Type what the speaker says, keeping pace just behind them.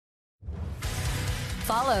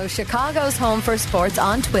Follow Chicago's Home for Sports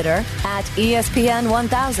on Twitter at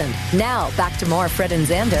ESPN1000. Now, back to more Fred and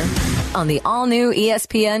Zander on the all-new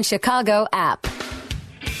ESPN Chicago app.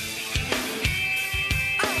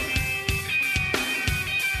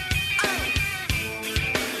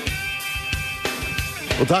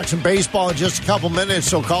 We'll talk some baseball in just a couple minutes,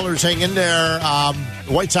 so callers hang in there.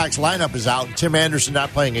 The White Sox lineup is out. Tim Anderson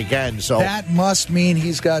not playing again. So that must mean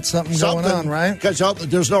he's got something going on, right? Because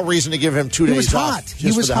there's no reason to give him 2 days off.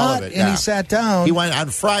 He was hot, and he sat down. He went on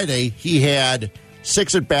Friday. He had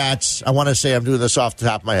 6 at-bats. I want to say I'm doing this off the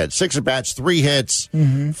top of my head. 6 at-bats, 3 hits,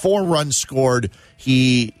 4 runs scored.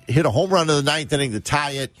 He hit a home run in the 9th inning to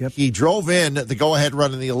tie it. Yep. He drove in the go-ahead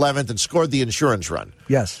run in the 11th and scored the insurance run.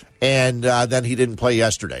 Yes. And then he didn't play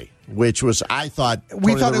yesterday, which was, I thought,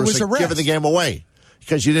 we thought it was a rest. Giving the game away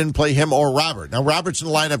because you didn't play him or Robert. Now, Robert's in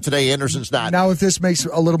the lineup today. Anderson's not. Now, if this makes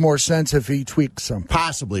a little more sense if he tweaks something.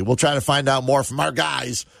 Possibly. We'll try to find out more from our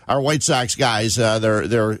guys, our White Sox guys.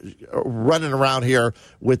 They're running around here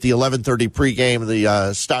with the 11:30 pregame,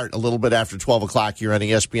 the start a little bit after 12 o'clock here on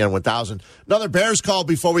ESPN 1000. Another Bears call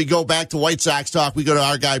before we go back to White Sox talk. We go to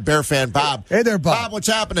our guy, Bear fan Bob. Hey there, Bob. Bob, what's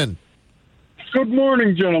happening? Good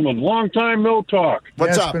morning, gentlemen. Long time no talk.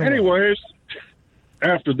 What's up? Anyways,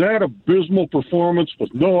 after that abysmal performance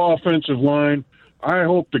with no offensive line, I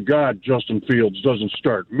hope to God Justin Fields doesn't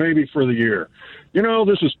start, maybe for the year. You know,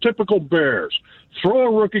 this is typical Bears. Throw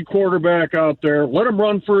a rookie quarterback out there, let him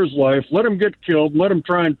run for his life, let him get killed, let him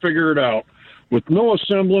try and figure it out with no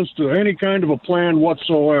semblance to any kind of a plan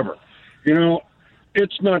whatsoever. You know,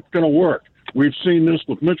 it's not going to work. We've seen this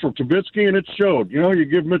with Mitchell Trubisky, and it showed. You know, you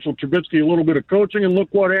give Mitchell Trubisky a little bit of coaching, and look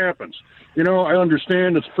what happens. You know, I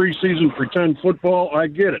understand it's preseason pretend football. I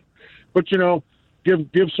get it. But, you know,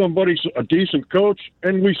 give somebody a decent coach,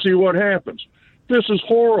 and we see what happens. This is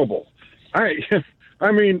horrible. I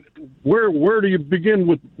mean, where do you begin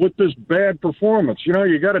with this bad performance? You know,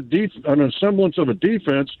 you got an semblance of a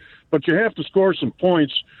defense, but you have to score some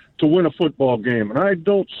points to win a football game. And I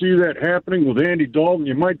don't see that happening with Andy Dalton.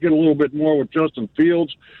 You might get a little bit more with Justin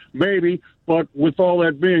Fields, maybe. But with all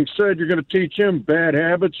that being said, you're going to teach him bad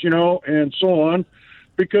habits, you know, and so on,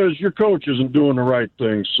 because your coach isn't doing the right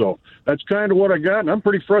things. So that's kind of what I got, and I'm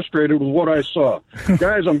pretty frustrated with what I saw.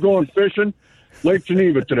 Guys, I'm going fishing. Lake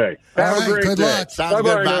Geneva today. Have a great day. Luck. Sounds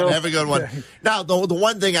Bye-bye good, Bob. now. Have a good one. Now, the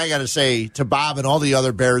one thing I got to say to Bob and all the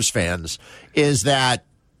other Bears fans is that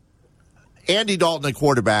Andy Dalton at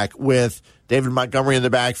quarterback with David Montgomery in the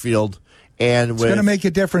backfield, and It's going to make a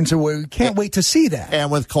difference. We can't wait to see that. And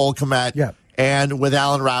with Cole Kmet, and with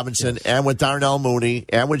Allen Robinson, and with Darnell Mooney,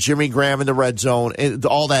 and with Jimmy Graham in the red zone, and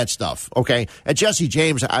all that stuff, okay? And Jesse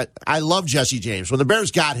James, I love Jesse James. When the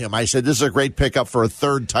Bears got him, I said, this is a great pickup for a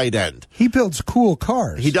third tight end. He builds cool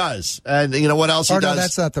cars. He does. And you know what else he does? No,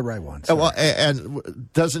 that's not the right one. Well, and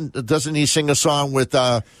doesn't he sing a song with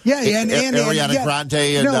and Ariana Grande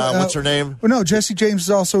and what's her name? Well, no, Jesse James is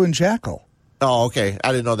also in Jackal. Oh, okay.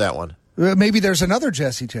 I didn't know that one. Maybe there's another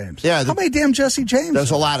Jesse James. Yeah. How many damn Jesse James?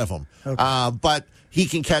 There's a lot of them. Okay. But he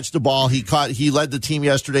can catch the ball. He led the team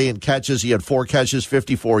yesterday in catches. He had 4 catches,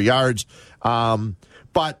 54 yards.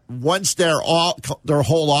 But once their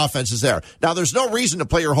whole offense is there. Now, there's no reason to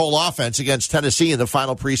play your whole offense against Tennessee in the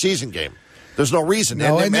final preseason game. There's no reason.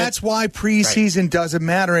 No, and that's why preseason doesn't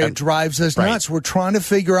matter. It drives us nuts. We're trying to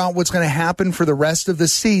figure out what's going to happen for the rest of the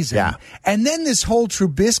season. Yeah. And then this whole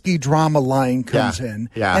Trubisky drama line comes in,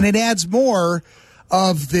 and it adds more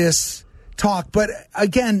of this talk. But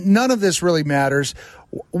again, none of this really matters.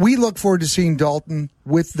 We look forward to seeing Dalton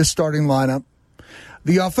with the starting lineup.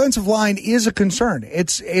 The offensive line is a concern.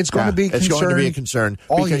 It's going to be a concern. It's going to be a concern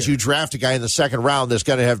because you draft a guy in the second round that's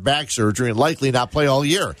going to have back surgery and likely not play all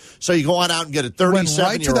year. So you go on out and get a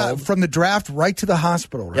 37-year-old from the draft right to the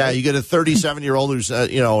hospital. Right? Yeah, you get a 37-year-old who's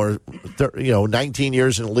 19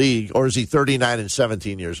 years in the league, or is he 39 and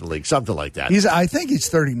 17 years in the league, something like that. I think he's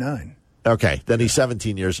 39. Okay, then he's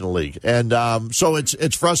 17 years in the league. And so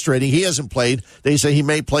it's frustrating. He hasn't played. They say he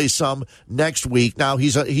may play some next week. Now,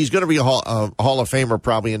 he's going to be a Hall of Famer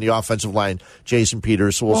probably in the offensive line, Jason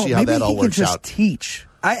Peters, so we'll see how that all works out. Maybe he can just teach.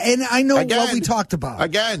 I know what we talked about.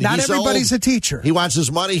 Again, not everybody's a teacher. He wants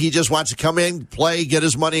his money. He just wants to come in, play, get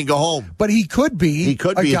his money, and go home. But he could be a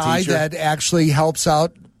guy that actually helps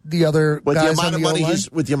out the other guys on the O-line.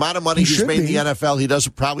 With the amount of money he's made in the NFL, he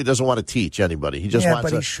probably doesn't want to teach anybody. He just wants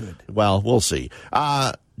but he should. Well, we'll see.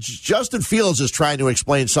 Justin Fields is trying to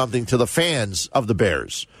explain something to the fans of the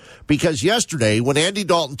Bears. Because yesterday, when Andy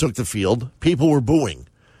Dalton took the field, people were booing.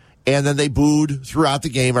 And then they booed throughout the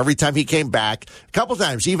game every time he came back. A couple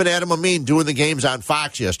times, even Adam Amin doing the games on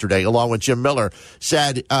Fox yesterday, along with Jim Miller,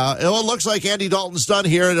 said, it looks like Andy Dalton's done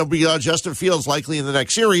here, and it'll be Justin Fields likely in the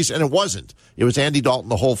next series, and it wasn't. It was Andy Dalton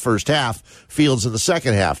the whole first half, Fields in the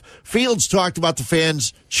second half. Fields talked about the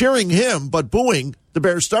fans cheering him, but booing the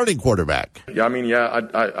Bears starting quarterback. Yeah,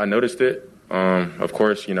 I noticed it. Of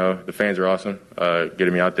course, the fans are awesome,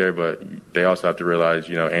 getting me out there, but they also have to realize,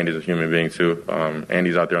 Andy's a human being too.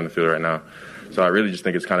 Andy's out there on the field right now. So I really just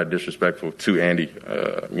think it's kind of disrespectful to Andy,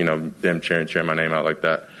 them cheering my name out like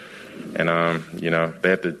that. And, they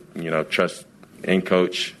have to, trust in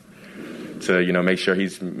coach to, make sure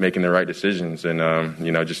he's making the right decisions and,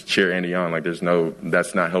 just cheer Andy on. Like that's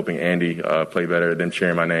not helping Andy play better. Them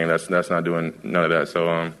cheering my name, that's not doing none of that.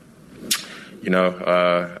 So,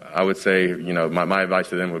 I would say, my advice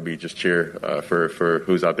to them would be just cheer for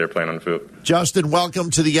who's out there playing on the field. Justin, welcome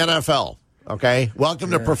to the NFL. Okay,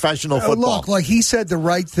 welcome to professional football. Look, like he said the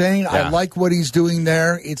right thing. Yeah. I like what he's doing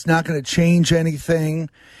there. It's not going to change anything.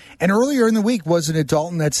 And earlier in the week, wasn't it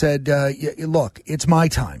Dalton that said, look, it's my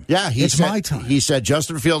time. Yeah, it's my time. He said,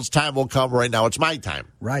 Justin Fields' time will come. Right now, it's my time.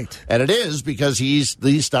 Right. And it is because he's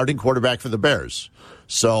the starting quarterback for the Bears.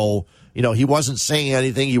 So, he wasn't saying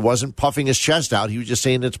anything. He wasn't puffing his chest out. He was just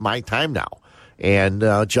saying, it's my time now. And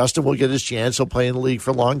Justin will get his chance. He'll play in the league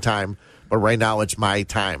for a long time. But right now, it's my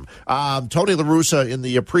time. Tony La Russa in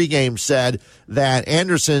the pregame said that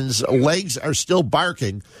Anderson's legs are still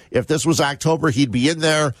barking. If this was October, he'd be in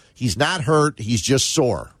there. He's not hurt. He's just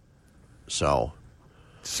sore. So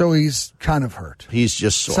he's kind of hurt. He's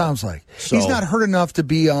just sore. Sounds like. He's not hurt enough to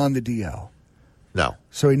be on the DL. No.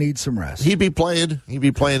 So he needs some rest. He'd be playing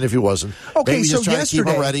if he wasn't. Okay, Maybe so just trying to keep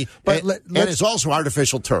him ready. But and it's also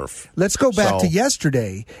artificial turf. Let's go back to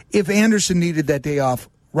yesterday. If Anderson needed that day off,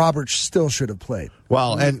 Roberts still should have played.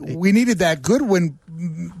 Well, and we needed that. Goodwin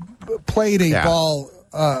played a ball,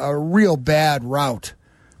 a real bad route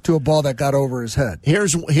to a ball that got over his head.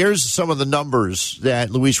 Here's some of the numbers that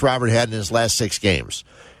Luis Robert had in his last 6 games.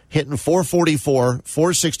 Hitting 444,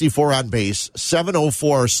 464 on base,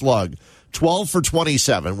 704 slug, 12 for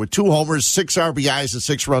 27 with 2 homers, 6 RBIs, and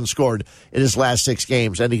 6 runs scored in his last 6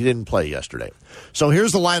 games, and he didn't play yesterday. So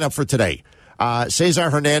here's the lineup for today. Cesar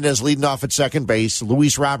Hernandez leading off at second base.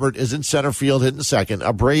 Luis Robert is in center field hitting second.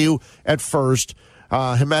 Abreu at first.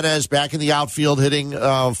 Jimenez back in the outfield hitting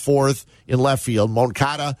fourth in left field.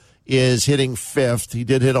 Moncada is hitting fifth. He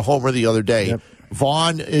did hit a homer the other day. Yep.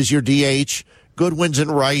 Vaughn is your DH. Goodwin's in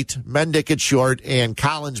right, Mendick at short, and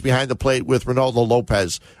Collins behind the plate with Ronaldo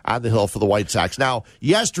Lopez on the hill for the White Sox. Now,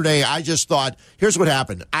 yesterday, I just thought, here's what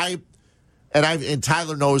happened. And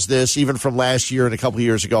Tyler knows this, even from last year and a couple of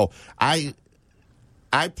years ago. I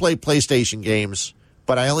play PlayStation games,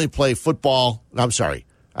 but I only play football. I'm sorry,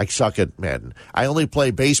 I suck at Madden. I only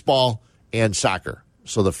play baseball and soccer.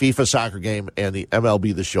 So the FIFA soccer game and the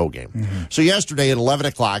MLB The Show game. Mm-hmm. So yesterday at 11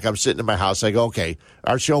 o'clock, I'm sitting in my house. I go, okay,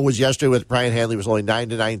 our show was yesterday with Brian Hanley. It was only 9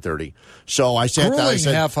 to 9:30. So I sat down. I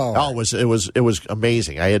said, half hour. Oh, it was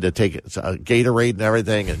amazing. I had to take a Gatorade and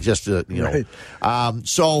everything, and just right.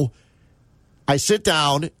 So I sit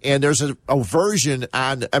down, and there's a version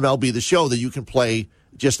on MLB The Show that you can play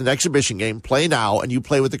just an exhibition game. Play now, and you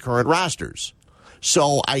play with the current rosters.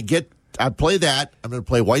 So I play that. I'm going to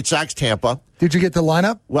play White Sox Tampa. Did you get the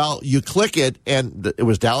lineup? Well, you click it, and it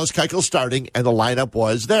was Dallas Keuchel starting, and the lineup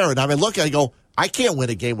was there. And I look, I go, I can't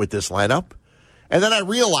win a game with this lineup. And then I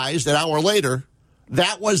realized an hour later,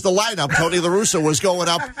 that was the lineup Tony La Russa was going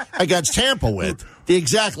up against Tampa with, the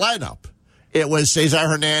exact lineup. It was Cesar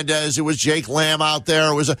Hernandez. It was Jake Lamb out there.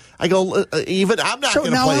 I'm not going to play. So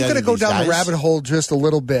now I'm going to go down the rabbit hole just a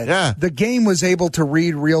little bit. Yeah. The game was able to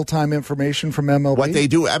read real-time information from MLB. What they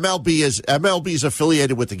do, MLB is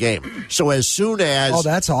affiliated with the game. So as soon as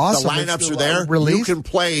that's awesome. The lineups are there, you can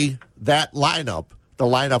play that lineup, the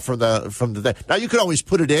lineup from the day. Now you could always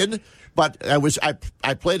put it in, but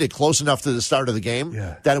I played it close enough to the start of the game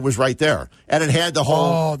that it was right there, and it had the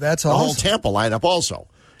whole whole Tampa lineup also.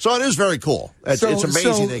 So it is very cool. It's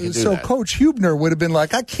amazing they can do that. So Coach Hubner would have been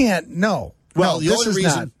like, I can't, no. Well,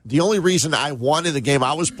 the only reason I won in the game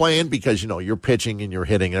I was playing, because, you're pitching and you're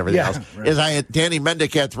hitting and everything else, right, is Danny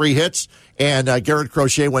Mendick had 3 hits, and Garrett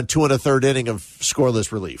Crochet went 2 1/3 inning of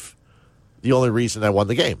scoreless relief. The only reason I won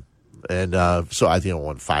the game. And so I think I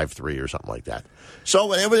won 5-3 or something like that. So,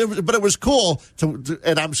 but it was cool.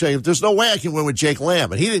 And I'm saying, there's no way I can win with Jake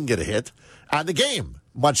Lamb, and he didn't get a hit on the game.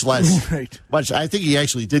 Much less. Right. I think he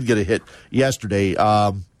actually did get a hit yesterday.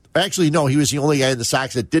 Actually, no, he was the only guy in the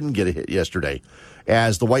Sox that didn't get a hit yesterday.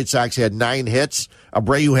 As the White Sox had 9 hits,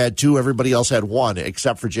 Abreu had 2, everybody else had 1,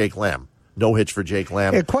 except for Jake Lamb. no hits for Jake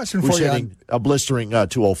Lamb. Hey, question who's for you hitting a blistering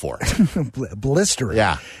 204. Blistering.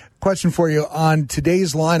 Yeah. Question for you on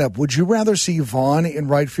today's lineup. Would you rather see Vaughn in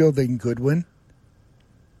right field than Goodwin?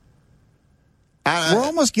 We're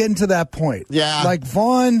almost getting to that point. Yeah. Like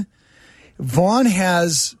Vaughn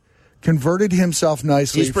has converted himself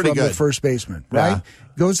nicely from the first baseman, right? Yeah.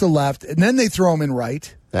 Goes to left, and then they throw him in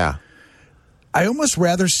right. Yeah. I almost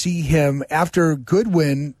rather see him, after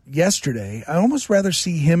Goodwin yesterday, I almost rather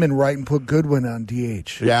see him in right and put Goodwin on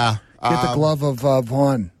DH. Yeah. Get the glove of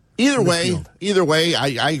Vaughn. Either way,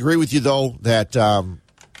 I agree with you, though, that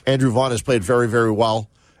Andrew Vaughn has played very, very well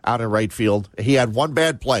out in right field. He had one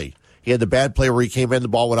bad play. He had the bad play where he came in, the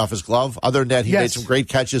ball went off his glove. Other than that, he made some great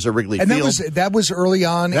catches at Wrigley Field. And that was early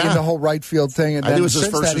on in the whole right field thing. And I think then it was his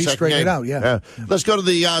since first that, he straightened it out. Yeah. Let's go to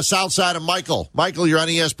the south side of Michael. Michael, you're on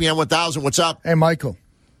ESPN 1000. What's up? Hey, Michael.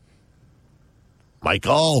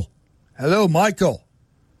 Michael. Hello, Michael.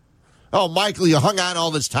 Oh, Michael, you hung on all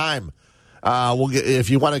this time. We'll get, if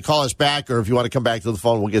you want to call us back or if you want to come back to the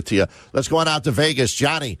phone, we'll get to you. Let's go on out to Vegas.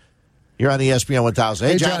 Johnny, you're on ESPN 1000.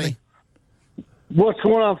 Hey, Johnny. What's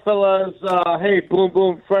going on, fellas? Hey, Boom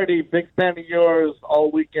Boom Freddie, big fan of yours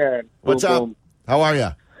all weekend. What's up? Boom. How are you?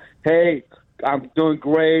 Hey, I'm doing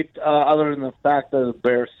great, other than the fact that the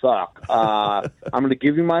Bears suck. I'm going to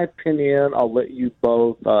give you my opinion. I'll let you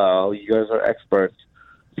both, you guys are experts,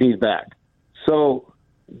 feedback. So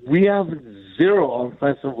we have zero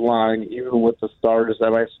offensive line, even with the starters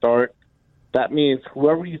that I start. That means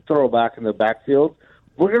whoever you throw back in the backfield,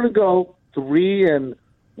 we're going to go 3 and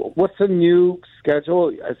what's the new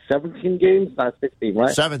schedule? 17 games, not 16,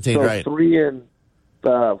 right? 17, so right. 3 and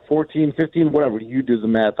 14, 15, whatever. You do the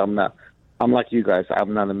math. I'm like you guys.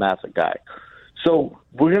 I'm not a math guy. So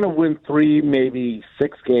we're going to win 3, maybe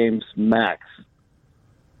 6 games max.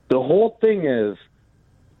 The whole thing is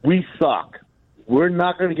we suck. We're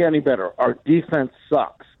not going to get any better. Our defense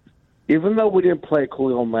sucks. Even though we didn't play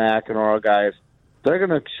Khalil Mack and our guys, they're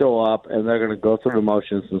going to show up and they're going to go through the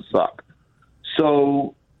motions and suck.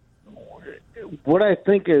 So what I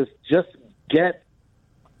think is just get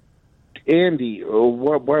Andy, or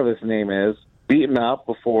whatever his name is, beaten up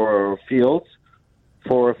before Fields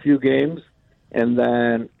for a few games, and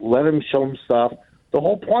then let him show him stuff. The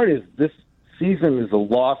whole point is this season is a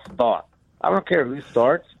lost thought. I don't care who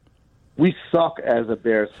starts. We suck as a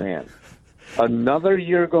Bears fan. Another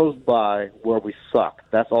year goes by where we suck.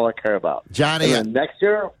 That's all I care about. Johnny, and then next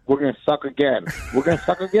year we're going to suck again. We're going to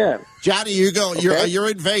suck again. Johnny, you're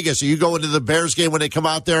in Vegas. Are you going to the Bears game when they come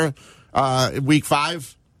out there week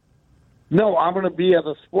 5? No, I'm going to be at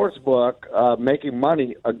the sports book making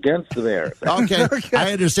money against the Bears. Okay.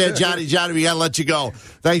 I understand, Johnny. Johnny, we got to let you go.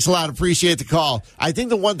 Thanks a lot. Appreciate the call. I think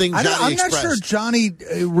the one thing Johnny I'm not sure Johnny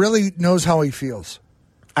really knows how he feels.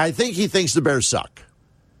 I think he thinks the Bears suck.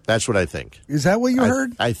 That's what I think. Is that what you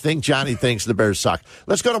heard? I think Johnny thinks the Bears suck.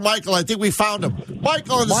 Let's go to Michael. I think we found him.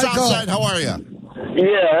 Michael on the south side, how are you?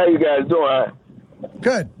 Yeah, how you guys doing?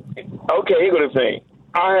 Good. Okay, here's the thing.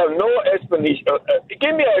 I have no explanation.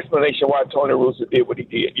 Give me an explanation why Tony Russo did what he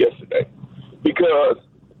did yesterday. Because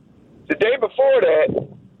the day before that,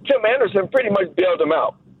 Tim Anderson pretty much bailed him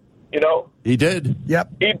out. You know? He did.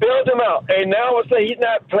 Yep. He bailed him out. And now I say he's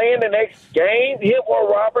not playing the next game. He and Will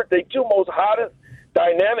Robert, the two most hottest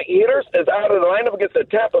dynamic hitters, is out of the lineup against the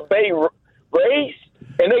Tampa Bay Rays.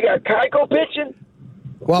 And they got Keiko pitching.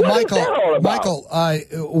 Well, Michael,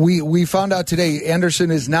 we found out today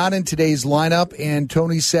Anderson is not in today's lineup, and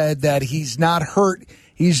Tony said that he's not hurt.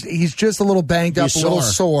 He's just a little banged up, a little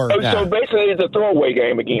sore. So basically, it's a throwaway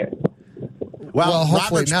game again. Well,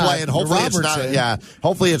 hopefully Robert's not. playing.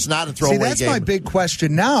 Hopefully it's not a throwaway game. See, that's my big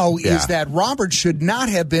question now is that Robert should not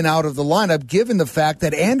have been out of the lineup given the fact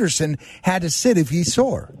that Anderson had to sit if he's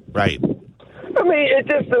sore. Right. I mean,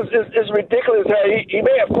 it's ridiculous how he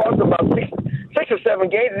may have cost about 6 or 7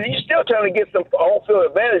 games, and he's still trying to get some home field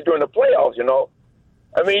advantage during the playoffs, you know.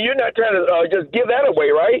 I mean, you're not trying to just give that away,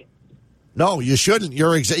 right? No, you shouldn't.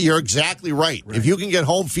 You're exactly right. If you can get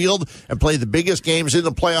home field and play the biggest games in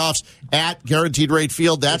the playoffs at Guaranteed Rate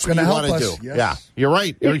Field, that's what you want to do. Yes. Yeah, you're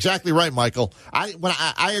right. You're exactly right, Michael. I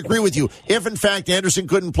agree with you. If, in fact, Anderson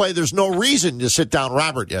couldn't play, there's no reason to sit down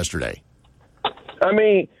Robert yesterday. I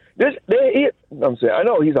mean, I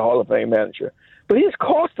know he's a Hall of Fame manager, but he's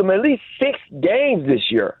cost them at least 6 games this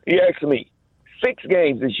year. You ask me, 6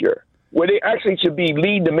 games this year, where they actually should be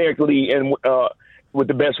leading the American League and with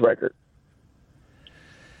the best record.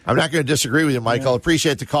 I'm not going to disagree with you, Michael.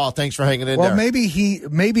 Appreciate the call. Thanks for hanging in there. Well,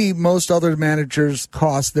 maybe most other managers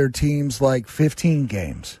cost their teams like 15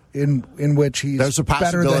 games in which he's There's a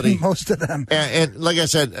better possibility. than most of them. And like I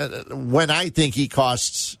said, when I think he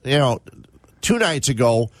costs, 2 nights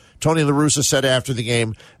ago, Tony La Russa said after the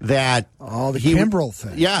game that the Kimbrel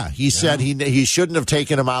thing. Yeah, he said he shouldn't have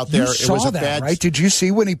taken him out there. You saw it was a that, bad, right? Did you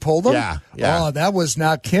see when he pulled him? Yeah. Oh, that was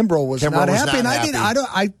not Kimbrel was not happy.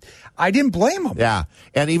 And I didn't blame him. Yeah,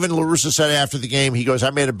 and even La Russa said after the game, he goes, "I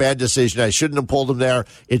made a bad decision. I shouldn't have pulled him there.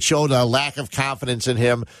 It showed a lack of confidence in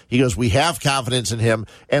him." He goes, "We have confidence in him."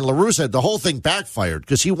 And La Russa, the whole thing backfired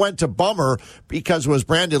because he went to Bummer because it was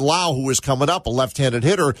Brandon Lau who was coming up, a left-handed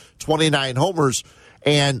hitter, 29 homers,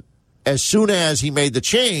 and as soon as he made the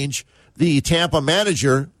change, the Tampa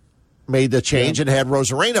manager made the change and had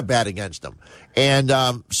Rosarena bat against him. And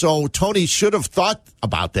so Tony should have thought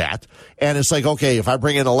about that. And it's like, okay, if I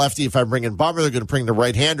bring in a lefty, if I bring in Bummer, they're going to bring the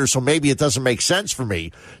right-hander, so maybe it doesn't make sense for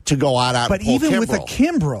me to go out and pull Kimbrel. But even with a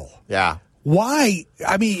Kimbrel, why?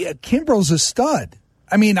 I mean, Kimbrel's a stud.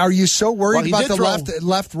 I mean, are you so worried about the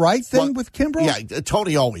left-right thing with Kimbrel? Yeah,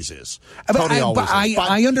 Tony always is.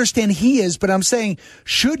 I understand he is, but I'm saying,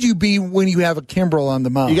 should you be when you have a Kimbrel on the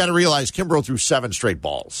mound? You got to realize Kimbrel threw 7 straight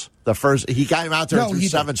balls. He got him out there and threw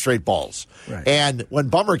 7 straight balls. Right. And when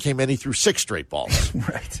Bummer came in, he threw 6 straight balls.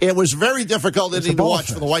 Right. It was very difficult inning to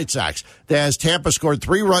watch for the White Sox. As Tampa scored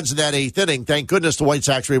 3 runs in that 8th inning, thank goodness the White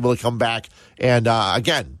Sox were able to come back. And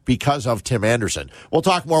again, because of Tim Anderson. We'll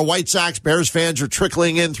talk more White Sox. Bears fans are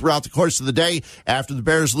trickling in throughout the course of the day. After the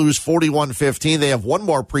Bears lose 41-15, they have one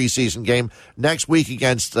more preseason game next week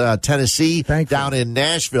against Tennessee down in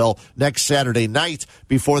Nashville next Saturday night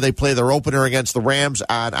before they play their opener against the Rams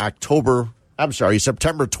on September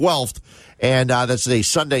 12th. And that's a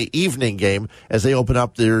Sunday evening game as they open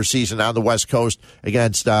up their season on the West Coast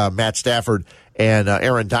against Matt Stafford and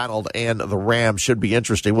Aaron Donald and the Rams. Should be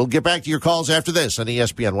interesting. We'll get back to your calls after this on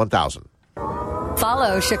ESPN 1000.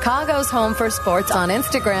 Follow Chicago's Home for Sports on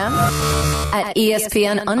Instagram at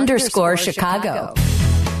ESPN_Chicago.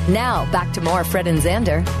 Now back to more Fred and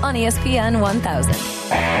Zander on ESPN 1000.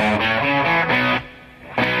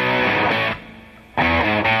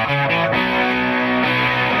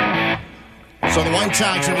 So the White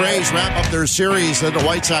Sox and Rays wrap up their series. Then the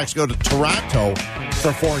White Sox go to Toronto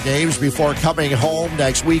for 4 games before coming home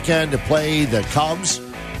next weekend to play the Cubs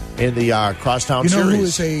in the Crosstown Series. You know who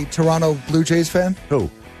is a Toronto Blue Jays fan? Who?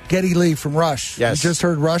 Geddy Lee from Rush. Yes. You just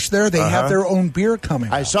heard Rush there. They have their own beer coming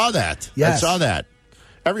out. I saw that. Yes. I saw that.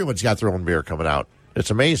 Everyone's got their own beer coming out.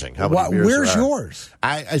 It's amazing how many beers where's there are. yours?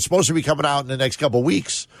 It's supposed to be coming out in the next couple of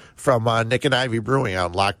weeks from Nick and Ivy Brewing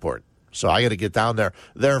out in Lockport. So I got to get down there.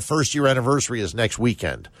 Their first-year anniversary is next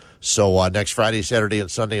weekend. So next Friday, Saturday,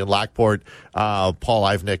 and Sunday in Lockport. Paul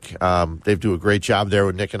Ivnick, they do a great job there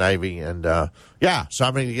with Nick and Ivy. And, so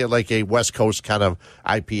I'm going to get like a West Coast kind of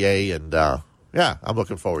IPA. And, I'm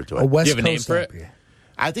looking forward to it. A West Do you have a name Coast for it? IPA.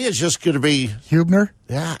 I think it's just going to be... Hubner?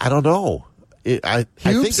 Yeah, I don't know. I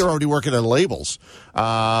think they're already working on labels.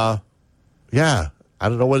 I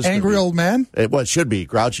don't know what it's Angry Old Man? It should be.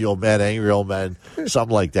 Grouchy Old Man, Angry Old Man,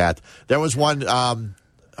 something like that. There was one,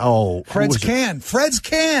 Fred's Can. Fred's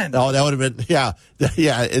Can. Oh, that would have been,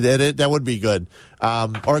 that would be good.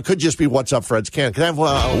 Or it could just be What's Up, Fred's Can. Can I have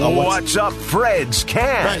one? What's Up, Fred's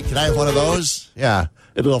Can? Right, can I have one of those? Yeah,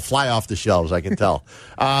 it'll fly off the shelves, I can tell.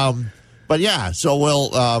 But yeah, so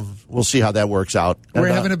we'll see how that works out. We're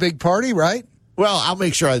having a big party, right? Well, I'll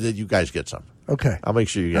make sure that you guys get some. Okay. I'll make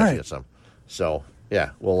sure you guys get some. So,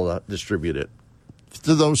 yeah, we'll distribute it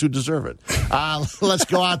to those who deserve it. Let's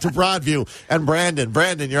go out to Broadview and Brandon.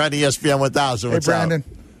 Brandon, you're on ESPN 1000. What's Brandon.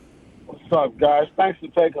 What's up, guys? Thanks for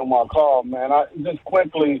taking my call, man. Just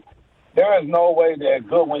quickly, there is no way that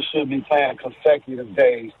Goodwin should be playing consecutive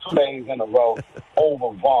days, 2 days in a row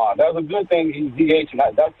over Vaughn. That's a good thing he's DH.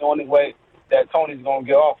 That's the only way that Tony's going to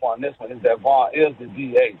get off on this one is that Vaughn is the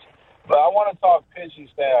DH. But I want to talk pitching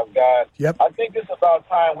staff, guys. Yep. I think it's about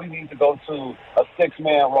time we need to go to a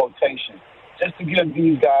 6-man rotation just to give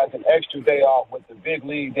these guys an extra day off with the big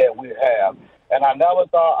league that we have. And I never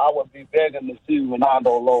thought I would be begging to see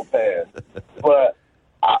Ronaldo Lopez. But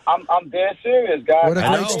I'm dead serious, guys. What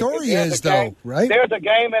a great story is, though, right? There's a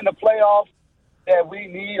game in the playoffs that we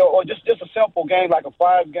need, or just a simple game like a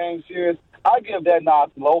 5-game series. I give that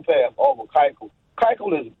nod to Lopez over Keuchel.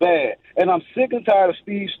 Keuchel is bad, and I'm sick and tired of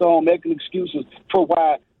Steve Stone making excuses for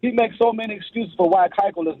why he makes so many excuses for why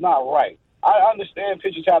Keuchel is not right. I understand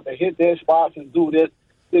pitchers have to hit their spots and do this.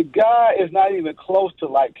 The guy is not even close to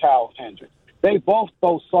like Kyle Hendricks. They both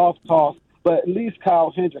throw soft toss, but at least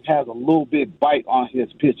Kyle Hendricks has a little bit bite on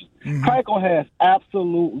his pitches. Mm-hmm. Keuchel has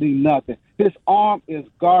absolutely nothing. His arm is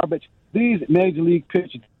garbage. These major league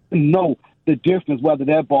pitchers know the difference whether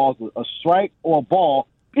that ball's a strike or a ball.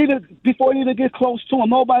 Before you even get close to him,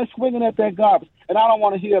 nobody's swinging at that garbage. And I don't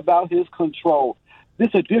want to hear about his control.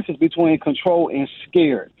 There's a difference between control and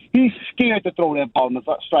scared. He's scared to throw that ball in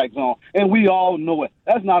the strike zone, and we all know it.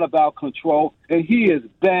 That's not about control, and he is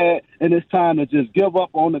bad, and it's time to just give up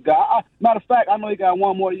on the guy. Matter of fact, I know he got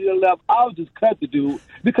one more year left. I'll just cut the dude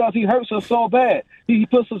because he hurts us so bad. He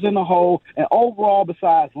puts us in the hole, and overall,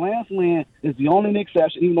 besides Lance Lynn, is the only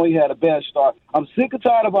exception, even though he had a bad start. I'm sick and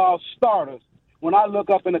tired of our starters. When I look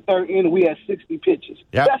up in the third inning, we had 60 pitches.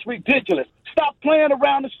 Yep. That's ridiculous. Stop playing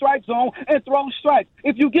around the strike zone and throw strikes.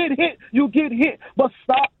 If you get hit, you get hit. But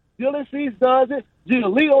stop. Ulysses does it.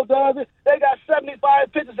 Leo does it. They got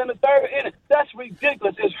 75 pitches in the third inning. That's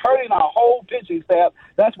ridiculous. It's hurting our whole pitching staff.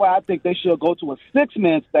 That's why I think they should go to a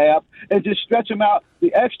 6-man staff and just stretch them out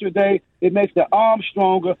the extra day. It makes their arms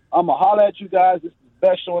stronger. I'm going to holler at you guys. This is the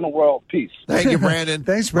best show in the world. Peace. Thank you, Brandon.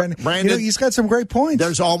 Thanks, Brandon. Brandon, he's got some great points.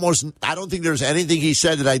 I don't think there's anything he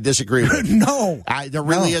said that I disagree with. No. There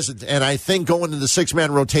really isn't. And I think going to the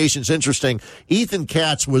 6-man rotation is interesting. Ethan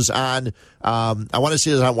Katz was on, I want to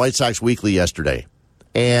say it was on White Sox Weekly yesterday.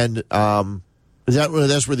 And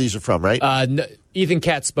that's where these are from, right? No, Ethan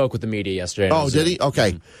Katz spoke with the media yesterday. Oh, did he?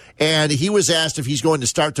 Okay. And he was asked if he's going to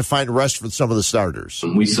start to find rest for some of the starters.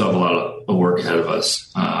 We still have a lot of work ahead of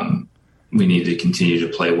us. We need to continue to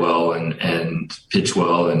play well and pitch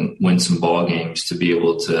well and win some ball games to be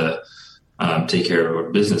able to take care of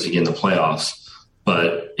our business again in the playoffs.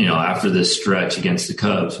 But, after this stretch against the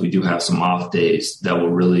Cubs, we do have some off days that will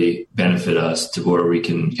really benefit us to where we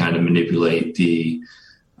can kind of manipulate the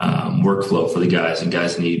workflow for the guys, and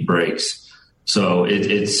guys need breaks. So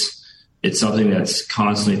it's something that's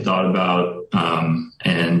constantly thought about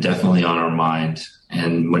and definitely on our mind.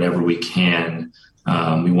 And whenever we can,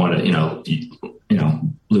 we want to,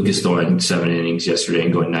 Lucas throwing 7 innings yesterday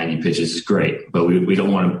and going 90 pitches is great, but we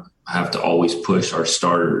don't want to have to always push our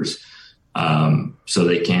starters so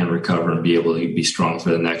they can recover and be able to be strong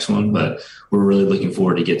for the next one. But we're really looking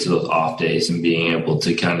forward to get to those off days and being able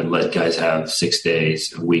to kind of let guys have 6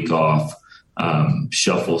 days, a week off,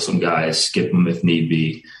 shuffle some guys, skip them if need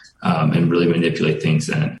be, and really manipulate things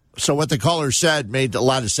then. So what the caller said made a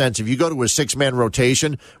lot of sense. If you go to a 6-man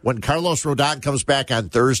rotation, when Carlos Rodon comes back on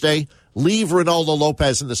Thursday, leave Ronaldo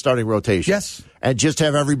Lopez in the starting rotation. Yes. And just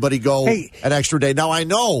have everybody go an extra day. Now, I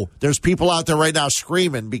know there's people out there right now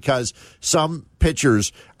screaming because some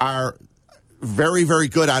pitchers are very, very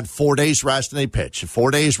good on 4 days rest and they pitch.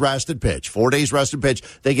 4 days rest and pitch. 4 days rest and pitch.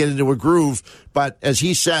 They get into a groove. But as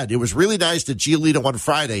he said, it was really nice that Giolito on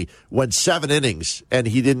Friday went 7 innings and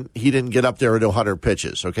he didn't get up there at 100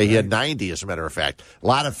 pitches. Okay, he had 90 as a matter of fact. A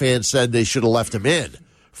lot of fans said they should have left him in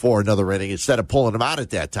for another inning instead of pulling him out at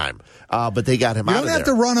that time. But they got him out of there. You don't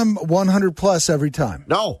have to run him 100 plus every time.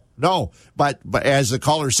 No. But as the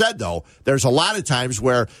caller said, though, there's a lot of times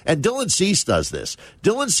where, and Dylan Cease does this.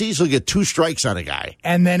 Dylan Cease will get 2 strikes on a guy.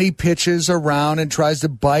 And then he pitches around and tries to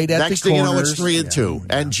bite at the corners. Next thing you know, it's 3-2.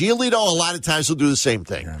 Yeah. And Giolito, a lot of times, will do the same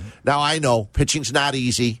thing. Yeah. Now, I know pitching's not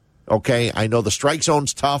easy, okay? I know the strike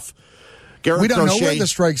zone's tough. We don't know where the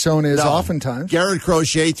strike zone is oftentimes. Garrett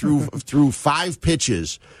Crochet threw 5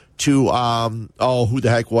 pitches to, who the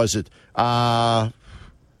heck was it?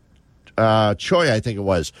 Choi, I think it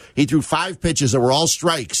was. He threw 5 pitches that were all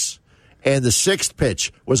strikes, and the 6th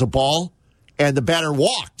pitch was a ball, and the batter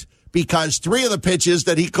walked because 3 of the pitches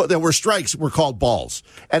that were strikes were called balls,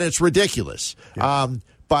 and it's ridiculous. Yeah.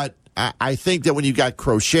 But I think that when you got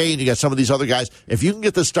Crochet and you got some of these other guys, if you can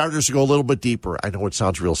get the starters to go a little bit deeper, I know it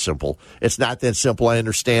sounds real simple. It's not that simple. I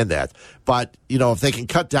understand that. But, if they can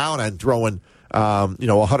cut down on throwing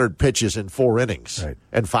 100 pitches in 4 innings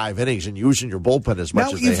and 5 innings and using your bullpen as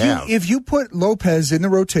much as they have. If you put Lopez in the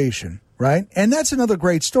rotation, right, and that's another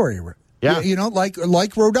great story. Yeah. Like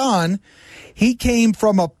Rodon, he came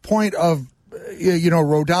from a point of,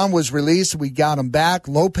 Rodon was released. We got him back.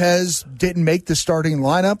 Lopez didn't make the starting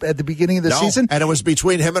lineup at the beginning of the season. And it was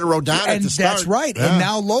between him and Rodon at the start. That's right. Yeah. And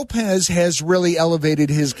now Lopez has really elevated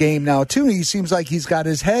his game now, too. He seems like he's got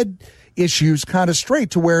his head issues kind of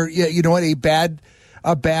straight to where, a bad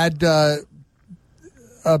at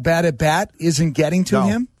bat isn't getting to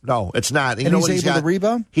him. No, it's not. And he's able to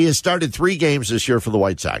rebound? He has started 3 games this year for the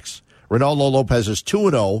White Sox. Ronaldo Lopez is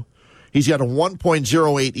 2-0. He's got a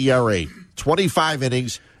 1.08 ERA, 25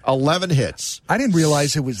 innings, 11 hits. I didn't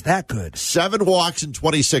realize it was that good. 7 walks and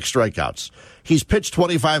 26 strikeouts. He's pitched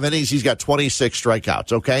 25 innings. He's got 26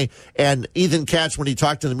 strikeouts, okay? And Ethan Katz, when he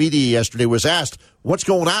talked to the media yesterday, was asked, what's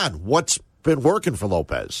going on? What's been working for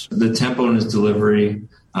Lopez? The tempo in his delivery,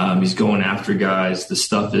 he's going after guys. The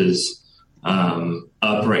stuff is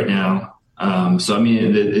up right now.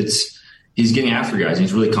 He's getting after guys.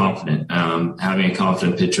 He's really confident. Having a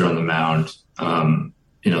confident pitcher on the mound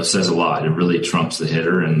says a lot. It really trumps the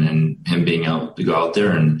hitter, and him being able to go out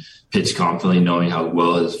there and pitch confidently, knowing how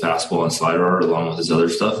well his fastball and slider are, along with his other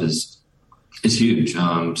stuff, is huge.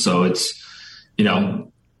 So it's,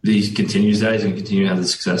 he continues that. He's going to continue to have the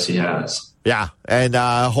success he has. Yeah, and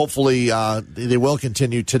hopefully they will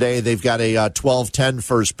continue today. They've got a 12:10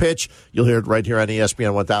 first pitch. You'll hear it right here on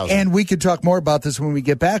ESPN 1000. And we could talk more about this when we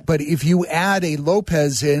get back, but if you add a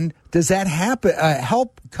Lopez in, does that help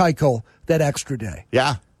Keuchel that extra day?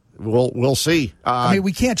 Yeah, we'll see.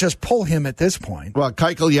 We can't just pull him at this point. Well,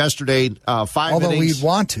 Keuchel yesterday, 5 Although innings. we'd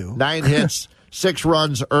want to. 9 hits, 6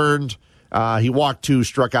 runs earned. He walked 2,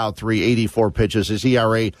 struck out 3, 84 pitches. His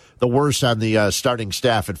ERA, the worst on the starting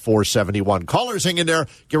staff at 4.71. Callers, hang in there.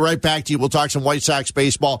 Get right back to you. We'll talk some White Sox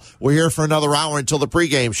baseball. We're here for another hour until the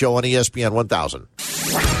pregame show on ESPN 1000.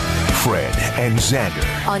 Fred and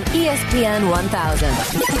Zander on ESPN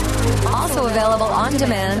 1000. Also available on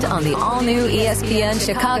demand on the all-new ESPN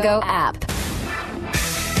Chicago app.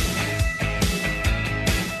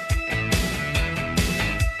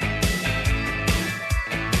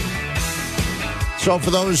 So for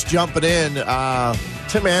those jumping in,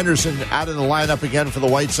 Tim Anderson out of the lineup again for the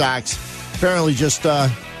White Sox. Apparently just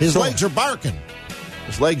his legs are barking.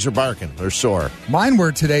 His legs are barking. They're sore. Mine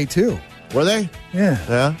were today, too. Were they? Yeah.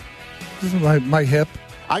 Yeah? This is my hip.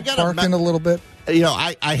 I got barking a little bit.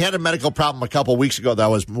 I had a medical problem a couple of weeks ago that I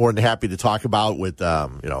was more than happy to talk about with,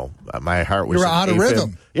 my heart was... You were out of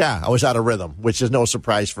rhythm. Yeah, I was out of rhythm, which is no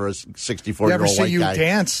surprise for a 64-year-old white guy. You ever see you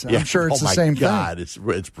dance? I'm sure it's the same thing. Oh, my God,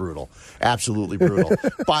 it's brutal. Absolutely brutal.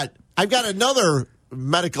 But I've got another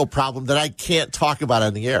medical problem that I can't talk about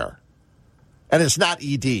on the air. And it's not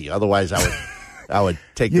ED. Otherwise, I would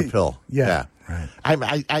take the pill. Yeah. Right.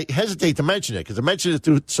 I hesitate to mention it because I mentioned it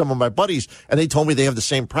to some of my buddies, and they told me they have the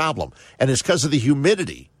same problem. And it's because of the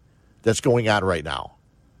humidity that's going on right now.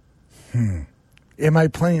 Am I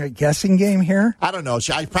playing a guessing game here? I don't know.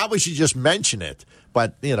 I probably should just mention it.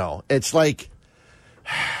 But, it's like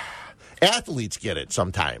athletes get it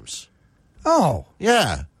sometimes. Oh.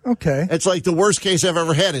 Yeah. Okay. It's like the worst case I've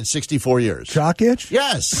ever had in 64 years. Jock itch?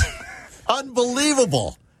 Yes.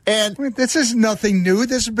 Unbelievable. And this is nothing new.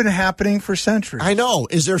 This has been happening for centuries. I know.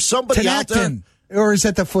 Is there somebody out there? Or is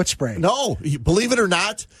that the foot spray? No. Believe it or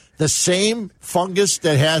not, the same fungus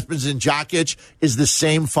that happens in jock itch is the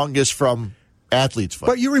same fungus from athlete's foot.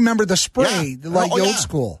 But you remember the spray, like old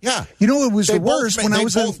school. Yeah. You know it was the worst when I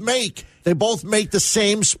was They both make the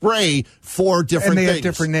same spray for different things. And they have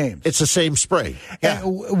different names. It's the same spray. Yeah.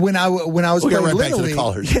 When I was playing right Little League,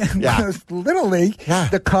 when I was Little League,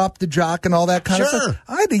 the cup, the jock, and all that kind of stuff,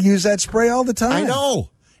 I had to use that spray all the time. I know.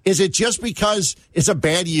 Is it just because it's a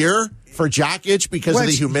bad year for jock itch because of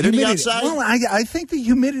the humidity outside? Well, I think the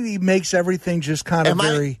humidity makes everything just kind of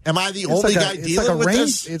very... Am I the only guy dealing with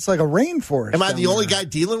this? It's like a rainforest. Am I the only guy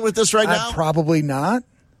dealing with this right now? Probably not.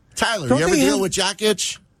 Tyler, you ever deal with jock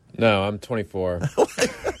itch? No, I'm 24.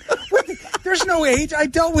 There's no age. I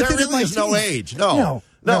dealt with it in my teens. There really is no age.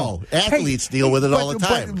 No. Athletes deal with it all the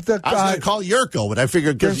time. I was going to call Yurko, but I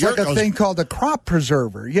figured because there's like a thing called a crop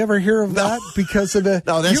preserver. You ever hear of that? Because of the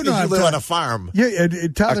no, that's because you live on a farm. Yeah,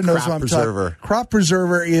 Tyler knows what I'm talking. Crop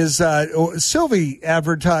preserver is Sylvie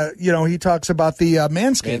advertise. He talks about the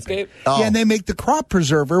Manscaped. Oh. Yeah, and they make the crop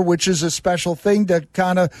preserver, which is a special thing to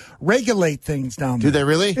kind of regulate things down there. Do they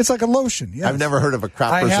really? It's like a lotion. Yes. I've never heard of a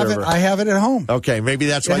crop preserver. I have it at home. Okay, maybe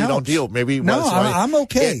that's why you don't deal. Maybe I'm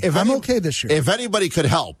okay. I'm okay this year. If anybody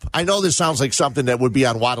could help. I know this sounds like something that would be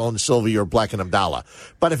on Waddle and Sylvie or Black and Abdallah,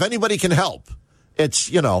 but if anybody can help,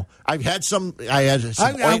 it's, I've had some,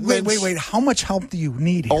 ointments. Wait. How much help do you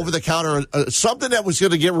need here? Over the counter, something that was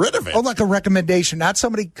going to get rid of it. Oh, like a recommendation, not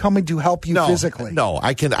somebody coming to help you physically. No,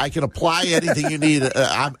 I can apply anything you need.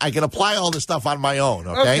 I can apply all this stuff on my own,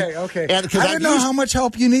 okay? Okay. And I didn't know how much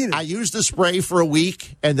help you needed. I used the spray for a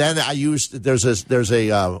week, and then there's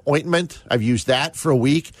a ointment. I've used that for a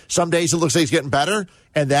week. Some days it looks like it's getting better,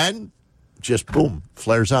 and then just boom,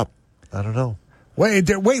 flares up. I don't know. Wait,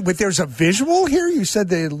 there's a visual here? You said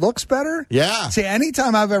that it looks better? Yeah. See,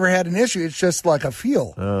 anytime I've ever had an issue, it's just like a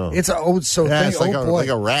feel. Oh. It's like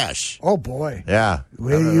a rash. Oh, boy. Yeah.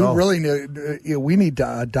 You really need, we need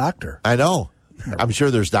a doctor. I know. I'm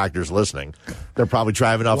sure there's doctors listening. They're probably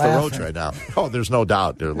driving off the roads right now. Oh, there's no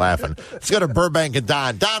doubt. They're laughing. Let's go to Burbank and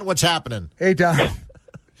Don. Don, what's happening? Hey, Don.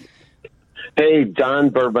 Hey, Don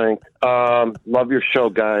Burbank. Love your show,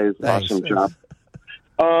 guys. Thanks. Awesome job.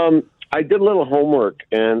 I did a little homework,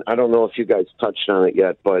 and I don't know if you guys touched on it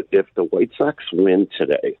yet, but if the White Sox win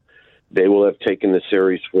today, they will have taken the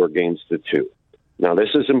series 4-2. Now, this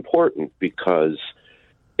is important because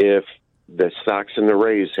if the Sox and the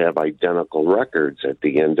Rays have identical records at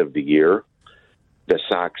the end of the year, the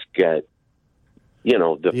Sox get,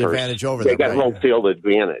 the first advantage over them. They them, got home field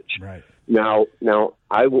advantage. Right. Now,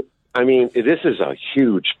 I mean, this is a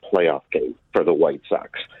huge playoff game for the White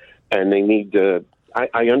Sox, and they need to.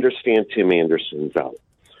 I understand Tim Anderson's out,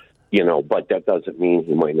 but that doesn't mean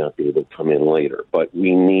he might not be able to come in later. But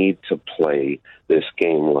we need to play this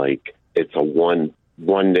game like it's a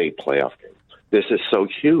one-day playoff game. This is so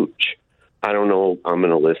huge. I don't know. I'm going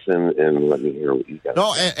to listen and let me hear what you guys.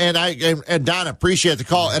 No, and Don, appreciate the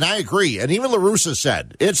call, and I agree. And even La Russa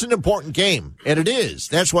said it's an important game, and it is.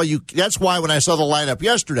 That's why when I saw the lineup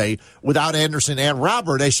yesterday without Anderson and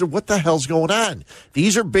Robert, I said, "What the hell's going on?"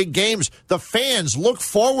 These are big games. The fans look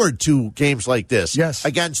forward to games like this. Yes.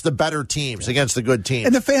 Against the better teams, against the good teams,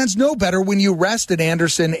 and the fans know better when you rest an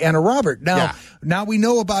Anderson and a Robert. Now we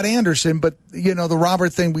know about Anderson, but the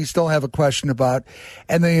Robert thing we still have a question about.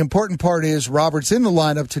 And the important part is Robert's in the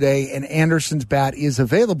lineup today, and Anderson's bat is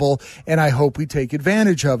available, and I hope we take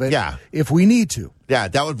advantage of it if we need to. Yeah,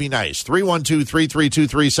 that would be nice.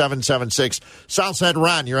 312-332-3776. Southside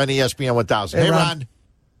Ron, you're on ESPN 1000. Hey, Ron.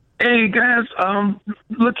 Hey, guys.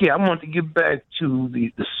 Look here. I want to get back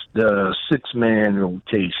to the six-man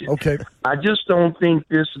rotation. Okay. I just don't think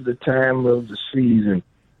this is the time of the season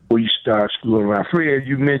where you start screwing around. Fred,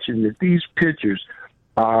 you mentioned that these pitchers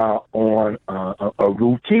are on a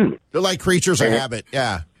routine. They're like creatures of habit,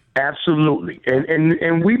 yeah. Absolutely.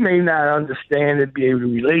 And we may not understand it, be able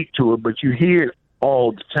to relate to it, but you hear it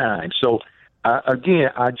all the time. So, again,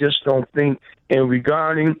 I just don't think, and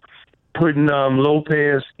regarding putting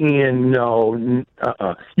Lopez in,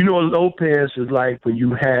 Lopez is like when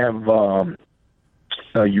you have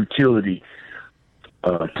a utility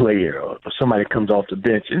player or somebody comes off the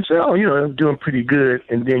bench and say, I'm doing pretty good,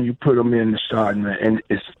 and then you put them in the starting, and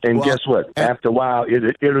guess what? After a while,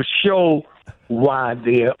 it'll show why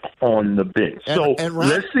they're on the bench.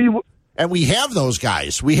 Let's see. And we have those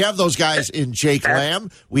guys. We have those guys in Jake Lamb.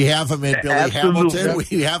 We have them in Billy Hamilton.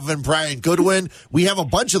 We have them in Brian Goodwin. We have a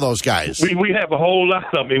bunch of those guys. We have a whole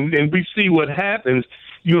lot of them, and we see what happens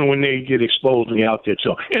when they get exposed and out there.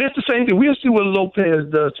 So, and it's the same thing. We'll see what Lopez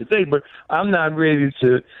does today, but I'm not ready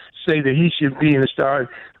to say that he should be in the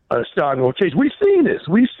starting rotation. We've seen this.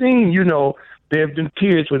 We've seen, there have been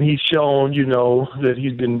periods when he's shown, that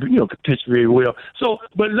he's been, could pitch very well. So,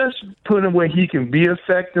 but let's put him where he can be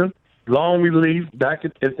effective, long relief, back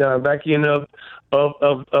end of the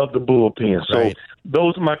bullpen. So. Right.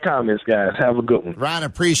 Those are my comments, guys. Have a good one. Ron,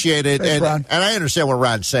 appreciate it. Thanks, Ron. And I understand what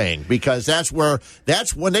Ron's saying, because that's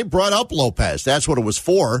when they brought up Lopez. That's what it was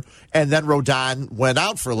for. And then Rodon went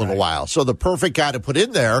out for a little while. So the perfect guy to put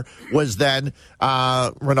in there was then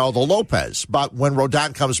Ronaldo Lopez. But when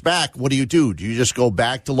Rodon comes back, what do? Do you just go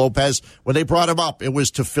back to Lopez? When they brought him up, it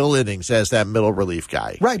was to fill innings as that middle relief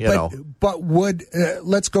guy. Right, but would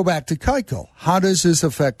let's go back to Keuchel. How does this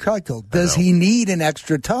affect Keuchel? Does he need an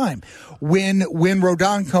extra time? When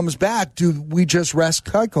Rodon comes back, do we just rest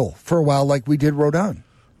Keuchel for a while like we did Rodon?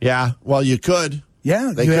 Yeah, well, you could.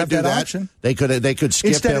 Yeah, they you could have do that option. They could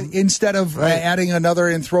skip him. Instead of adding another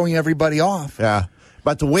and throwing everybody off. Yeah,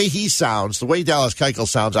 but the way he sounds, the way Dallas Keuchel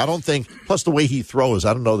sounds, I don't think, plus the way he throws,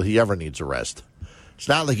 I don't know that he ever needs a rest. It's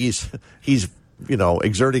not like he's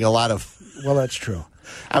exerting a lot of... Well, that's true.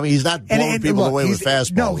 I mean, he's not blowing people away with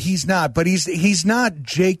fastballs. No, he's not, but he's not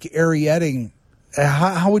Jake Arrietting.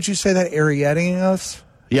 How would you say that? Arrietting us?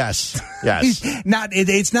 Yes. He's not.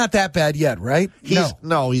 It's not that bad yet, right?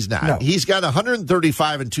 No, he's not. No. He's got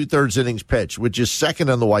 135 and 2/3 innings pitched, which is second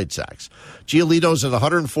on the White Sox. Giolito's at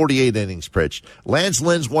 148 innings pitched. Lance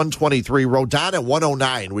Lynn's 123. Rodon at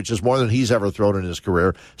 109, which is more than he's ever thrown in his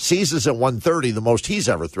career. Cease's at 130, the most he's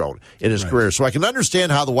ever thrown in his career. So I can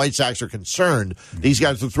understand how the White Sox are concerned. These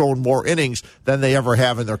guys are throwing more innings than they ever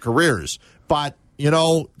have in their careers. But they're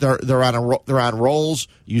on rolls.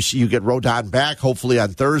 You get Rodon back hopefully on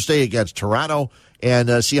Thursday against Toronto,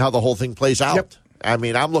 and see how the whole thing plays out. Yep. I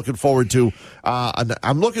mean, I'm looking forward to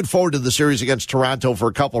the series against Toronto for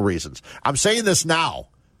a couple reasons. I'm saying this now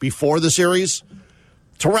before the series.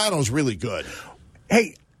 Toronto's really good.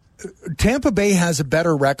 Hey, Tampa Bay has a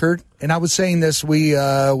better record, and I was saying this. We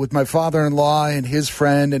with my father-in-law and his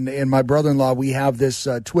friend and my brother-in-law, we have this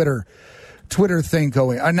Twitter thing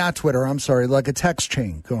going. Not Twitter, I'm sorry, like a text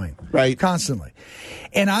chain going. Right. Constantly.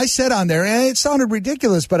 And I said on there, and it sounded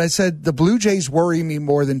ridiculous, but I said the Blue Jays worry me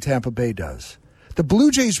more than Tampa Bay does. The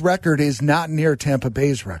Blue Jays record is not near Tampa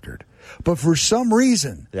Bay's record. But for some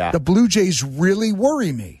reason, the Blue Jays really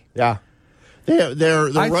worry me. Yeah. I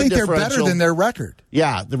think they're better than their record.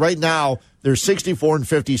 Yeah. Right now, They're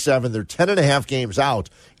 64-57. They're 10.5 games out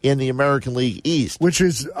in the American League East, which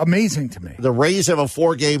is amazing to me. The Rays have a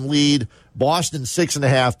 4-game lead. Boston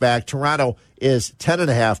 6.5 back. Toronto is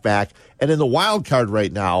 10.5 back. And in the wild card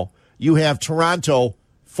right now, you have Toronto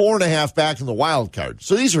 4.5 back in the wild card.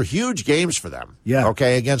 So these are huge games for them. Yeah.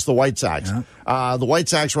 Okay, against the White Sox. Yeah. The White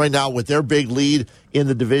Sox right now with their big lead in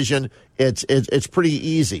the division, it's pretty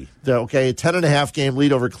easy. Okay, 10.5 game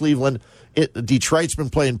lead over Cleveland. Detroit's been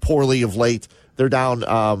playing poorly of late. They're down.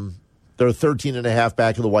 They're 13.5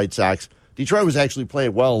 back of the White Sox. Detroit was actually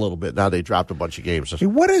playing well a little bit. Now they dropped a bunch of games. Hey,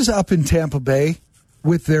 what is up in Tampa Bay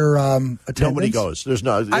with their attendance? Nobody goes. There's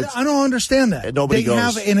no. I don't understand that. Nobody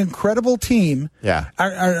goes. They have an incredible team. Yeah.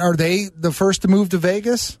 Are they the first to move to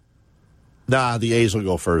Vegas? Nah, the A's will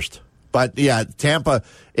go first. But yeah, Tampa.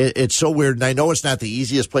 It's so weird, and I know it's not the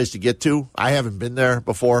easiest place to get to. I haven't been there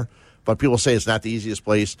before. But people say it's not the easiest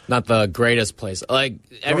place. Not the greatest place. Like,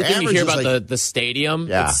 everything you hear about the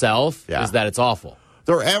stadium itself is that it's awful.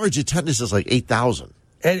 Their average attendance is like 8,000.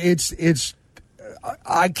 And it's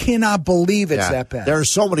I cannot believe it's that bad. There are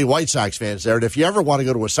so many White Sox fans there, and if you ever want to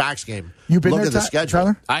go to a Sox game, You've been look there, at the schedule.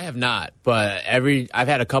 Tyler? I have not, but I've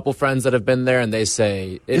had a couple friends that have been there, and they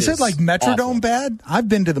say is it like Metrodome awful. Bad? I've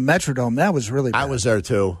been to the Metrodome. That was really bad. I was there,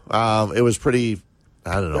 too. It was pretty,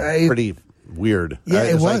 I don't know, pretty weird. Yeah,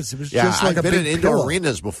 it was. Like, It was just like I've been in big indoor pillow.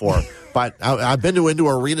 arenas before, but I've been to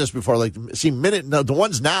indoor arenas before. Like, see, the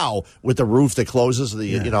ones now with the roof that closes,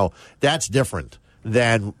 that's different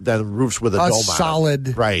than roofs with a dome on it.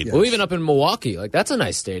 Solid, right? Well, even up in Milwaukee, like that's a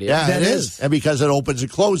nice stadium. Yeah, That it is. and because it opens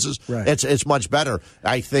and closes, Right. it's much better.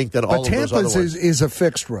 I think that all But of those Tampa's other ones. is a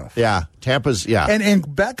fixed roof. Yeah, Tampa's. Yeah, And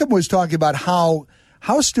Beckham was talking about how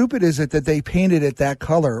stupid is it that they painted it that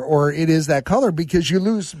color, or it is that color, because you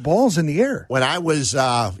lose balls in the air. When I was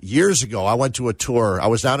years ago, I went to a tour. I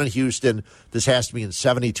was down in Houston. This has to be in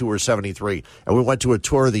 72 or 73. And we went to a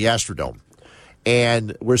tour of the Astrodome.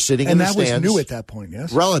 And we're sitting in the stands. And that was new at that point,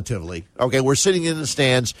 yes? Relatively. Okay, we're sitting in the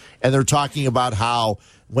stands, and they're talking about how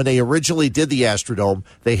when they originally did the Astrodome,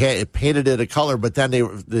 they had painted it a color, but then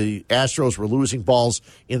the Astros were losing balls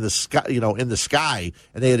in the sky,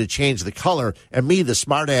 and they had to change the color. And me, the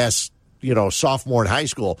smartass, sophomore in high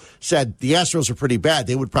school, said the Astros are pretty bad.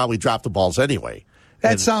 They would probably drop the balls anyway.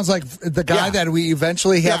 That sounds like the guy that we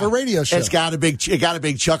eventually have a radio show. It got a big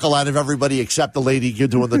chuckle out of everybody except the lady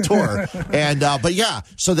doing the tour.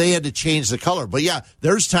 So they had to change the color. But yeah,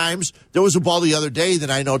 there was a ball the other day that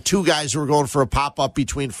I know two guys who were going for a pop-up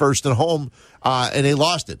between first and home, and they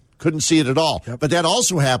lost it. Couldn't see it at all. Yep. But that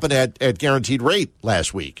also happened at Guaranteed Rate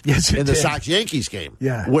last week. Yes, in the Sox-Yankees game.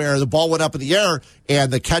 Yeah. Where the ball went up in the air,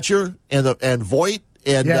 and the catcher and Voit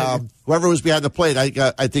and whoever was behind the plate, I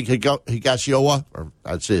think Higashioka, or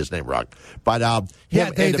I'd say his name wrong, but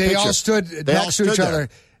they all stood next to each other,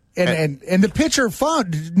 and the pitcher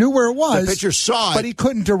knew where it was. The pitcher saw it, but he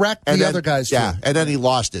couldn't direct the other guys. Yeah, and then he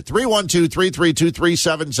lost it.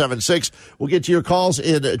 312-332-3776. We'll get to your calls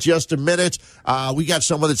in just a minute. We got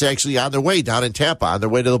someone that's actually on their way down in Tampa, on their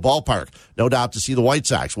way to the ballpark, no doubt, to see the White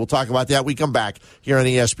Sox. We'll talk about that. We come back here on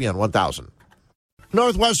ESPN 1000.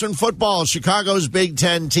 Northwestern football, Chicago's Big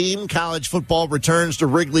Ten team. College football returns to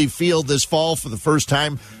Wrigley Field this fall for the first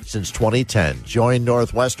time since 2010. Join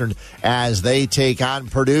Northwestern as they take on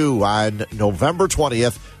Purdue on November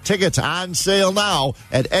 20th. Tickets on sale now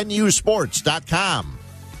at nusports.com.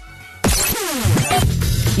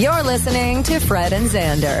 You're listening to Fred and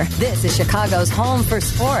Zander. This is Chicago's home for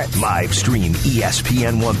sports. Live stream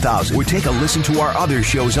ESPN 1000 or take a listen to our other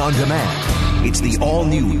shows on demand. It's the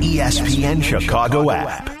all-new ESPN Chicago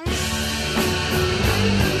app.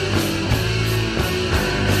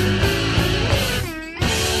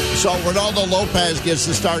 So Ronaldo Lopez gets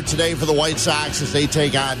the start today for the White Sox as they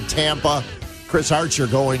take on Tampa. Chris Archer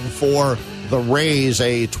going for the Rays,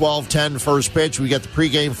 a 12-10 first pitch. We got the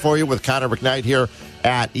pregame for you with Connor McKnight here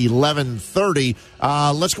at 11:30.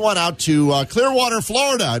 Let's go on out to Clearwater,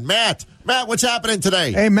 Florida. And Matt, what's happening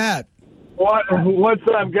today? Hey, Matt. What's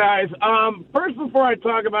up, guys? First, before I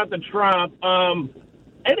talk about the Trump,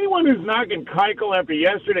 anyone who's knocking Keuchel after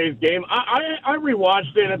yesterday's game, I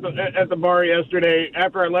rewatched it at the bar yesterday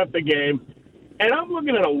after I left the game, and I'm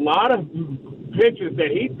looking at a lot of pitches that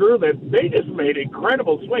he threw that they just made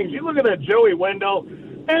incredible swings. You look at that Joey Wendell.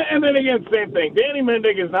 And then again, same thing. Danny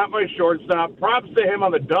Mendick is not my shortstop. Props to him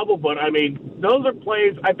on the double, but, I mean, those are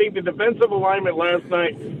plays. I think the defensive alignment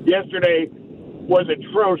yesterday, was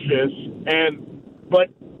atrocious.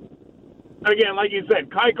 But, again, like you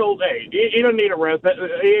said, Keuchel, hey, he doesn't need a rest.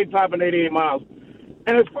 He ain't topping 88 miles.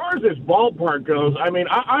 And as far as this ballpark goes, I mean,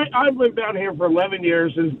 I've lived down here for 11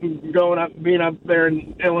 years since being up there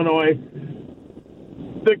in Illinois.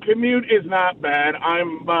 The commute is not bad.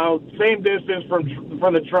 I'm about same distance from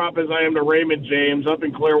the Trop as I am to Raymond James, up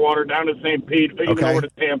in Clearwater, down to St. Pete, even over to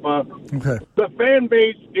Tampa. Okay. The fan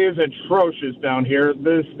base is atrocious down here.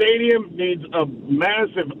 The stadium needs a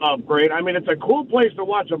massive upgrade. I mean, it's a cool place to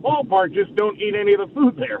watch a ballpark. Just don't eat any of the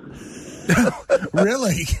food there.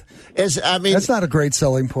 Really? That's not a great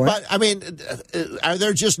selling point. But, I mean, are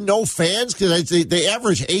there just no fans? Because they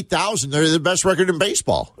average 8,000. They're the best record in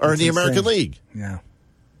baseball or in the American League. Yeah.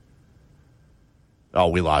 Oh,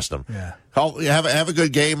 we lost them. Yeah. Have a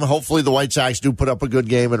good game. Hopefully the White Sox do put up a good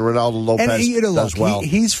game and Ronaldo Lopez does well.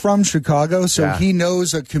 He's from Chicago, so he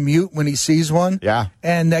knows a commute when he sees one. Yeah.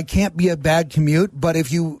 And that can't be a bad commute. But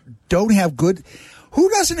if you don't have good... Who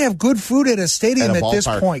doesn't have good food at a stadium at this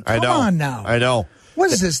point? Come on now. I know. What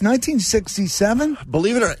is this, 1967?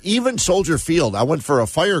 Believe it or not, even Soldier Field. I went for a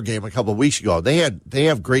Fire game a couple of weeks ago. They have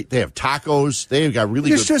tacos. They've got really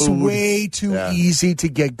good food. It's just way too easy to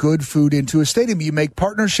get good food into a stadium. You make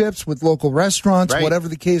partnerships with local restaurants, whatever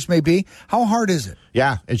the case may be. How hard is it?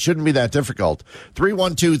 Yeah, it shouldn't be that difficult.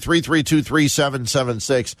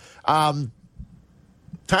 312-332-3776.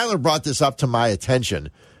 Tyler brought this up to my attention.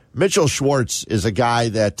 Mitchell Schwartz is a guy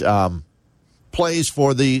that plays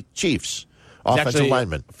for the Chiefs. Offensive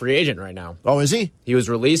lineman. Free agent right now. Oh, is he? He was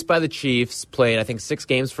released by the Chiefs, played, I think, 6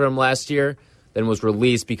 games for him last year, then was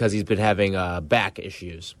released because he's been having back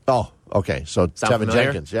issues. Oh, okay. So Sound Tevin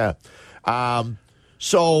familiar? Jenkins, yeah.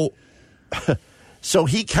 So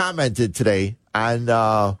he commented today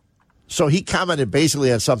on so he commented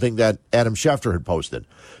basically on something that Adam Schefter had posted.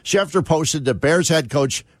 Schefter posted that Bears head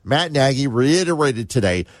coach Matt Nagy reiterated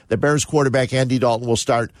today that Bears quarterback Andy Dalton will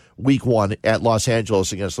start week 1 at Los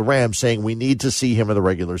Angeles against the Rams, saying we need to see him in the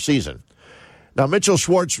regular season. Now, Mitchell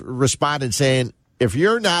Schwartz responded saying, if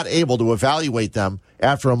you're not able to evaluate them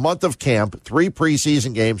after a month of camp, 3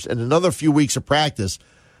 preseason games, and another few weeks of practice,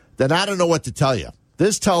 then I don't know what to tell you.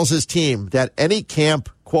 This tells his team that any camp,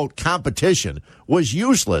 quote, competition was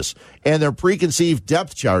useless, and their preconceived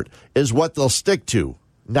depth chart is what they'll stick to,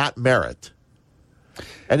 not merit.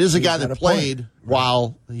 And this is a guy that played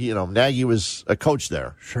while, Nagy was a coach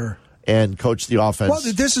there. Sure. And coached the offense. Well,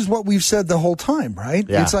 this is what we've said the whole time, right?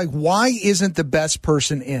 Yeah. It's like, why isn't the best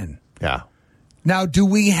person in? Yeah. Now, do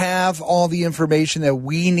we have all the information that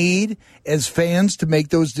we need as fans to make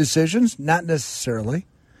those decisions? Not necessarily.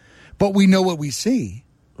 But we know what we see.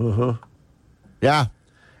 Yeah.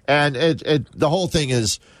 And the whole thing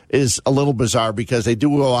is a little bizarre because they do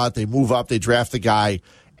go out, they move up, they draft the guy.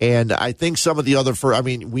 And I think some of the other,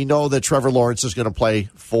 we know that Trevor Lawrence is going to play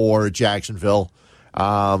for Jacksonville.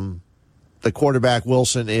 The quarterback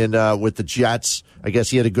Wilson with the Jets, I guess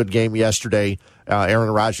he had a good game yesterday. Aaron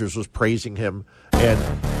Rodgers was praising him. And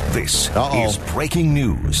this is breaking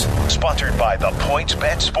news. Sponsored by the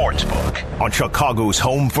PointsBet Sportsbook on Chicago's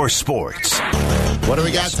home for sports. What do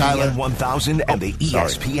we got, Tyler? ESPN 1000 and the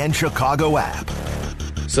ESPN Chicago app.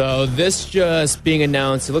 So this just being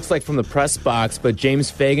announced, it looks like from the press box, but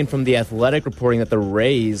James Fagan from The Athletic reporting that the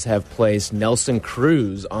Rays have placed Nelson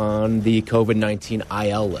Cruz on the COVID-19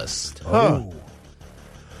 IL list. Oh.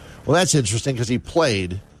 Well, that's interesting because he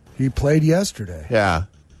played. He played yesterday. Yeah.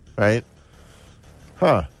 Right?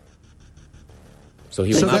 Huh. So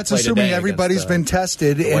that's assuming everybody's been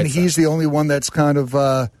tested, and he's the only one that's kind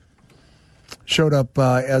of showed up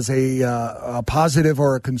as a positive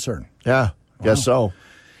or a concern. Yeah, guess so.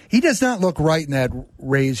 He does not look right in that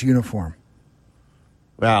Rays uniform.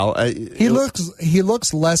 Well, he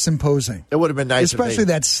looks less imposing. It would have been nice, especially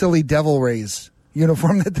that silly Devil Rays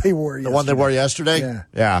uniform that they wore yesterday. The one they wore yesterday?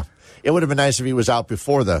 Yeah. It would have been nice if he was out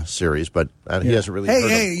before the series, but he hasn't really.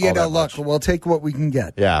 Look, we'll take what we can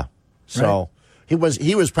get. Yeah. So right?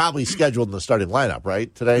 he was probably scheduled in the starting lineup,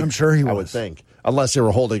 right, today? I'm sure he was. I would think, unless they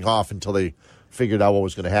were holding off until they figured out what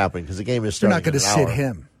was going to happen, because the game is starting. You're not going to sit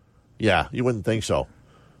him. Yeah, you wouldn't think so.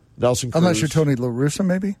 Nelson Cruz. Unless you're Tony La Russa,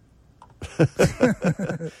 maybe.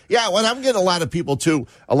 Yeah, well, I'm getting a lot of people too.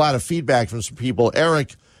 A lot of feedback from some people.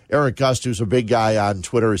 Eric Gust, who's a big guy on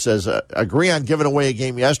Twitter, says, agree on giving away a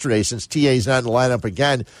game yesterday. Since TA's not in the lineup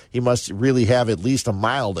again, he must really have at least a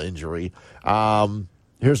mild injury.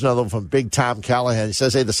 Here's another one from Big Tom Callahan. He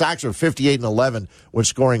says, hey, the Sox are 58-11 when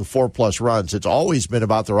scoring 4+ runs. It's always been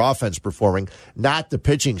about their offense performing, not the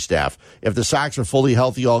pitching staff. If the Sox are fully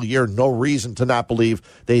healthy all year, no reason to not believe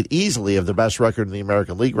they'd easily have the best record in the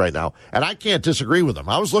American League right now. And I can't disagree with him.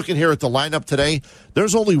 I was looking here at the lineup today.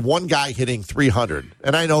 There's only one guy hitting 300.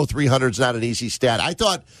 And I know 300 is not an easy stat. I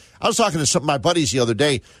was talking to some of my buddies the other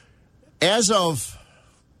day. As of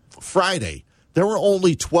Friday, there were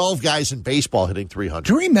only 12 guys in baseball hitting 300.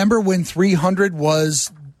 Do you remember when 300 was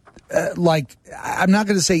I'm not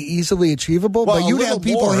going to say easily achievable, Well, but you'd a have little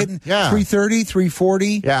people more. hitting Yeah. 330,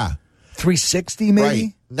 340, 360 maybe.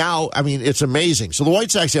 Right. Now, I mean, it's amazing. So the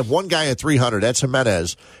White Sox have one guy at 300. That's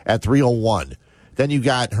Jimenez at 301. Then you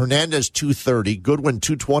got Hernandez 230, Goodwin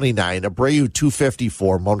 229, Abreu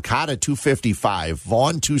 254, Moncada 255,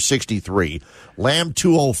 Vaughn 263, Lamb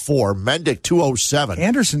 204, Mendick 207.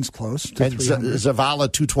 Anderson's close to and 300.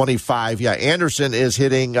 Zavala 225. Yeah, Anderson is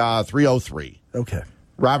hitting 303. Okay.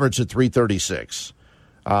 Roberts at 336.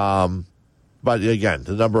 But again,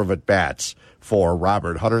 the number of at-bats for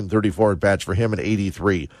Robert, 134 at-bats for him and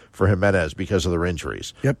 83 for Jimenez because of their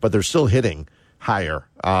injuries. Yep. But they're still hitting higher.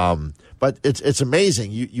 But it's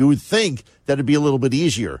amazing. You would think that it'd be a little bit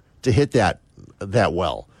easier to hit that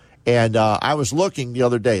well. And I was looking the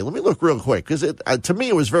other day. Let me look real quick because to me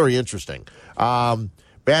it was very interesting.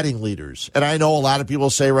 Batting leaders. And I know a lot of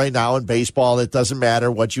people say right now in baseball it doesn't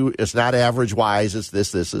matter it's not average wise, it's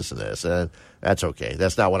this, and this. And that's okay.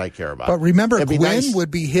 That's not what I care about. But remember, It'd be Gwynn nice.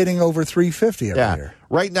 would be hitting over 350 every year.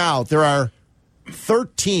 Right now there are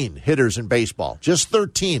 13 hitters in baseball. Just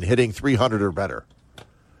 13 hitting 300 or better.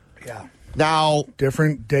 Yeah. Now,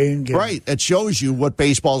 different day and game. Right. It shows you what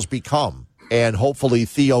baseball's become. And hopefully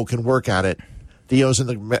Theo can work on it. Theo's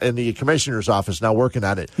in the commissioner's office now working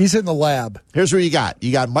on it. He's in the lab. Here's what you got.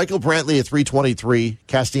 You got Michael Brantley at 323,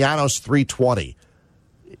 Castellanos 320.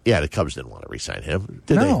 Yeah, the Cubs didn't want to re-sign him,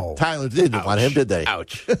 did they? Tyler didn't want him, did they?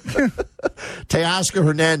 Ouch. Teoscar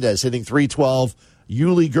Hernandez hitting 312.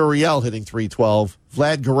 Yuli Gurriel hitting 312.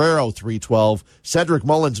 Vlad Guerrero 312. Cedric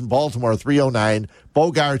Mullins in Baltimore 309.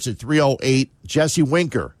 Bogarts at 308. Jesse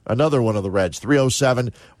Winker, another one of the Reds,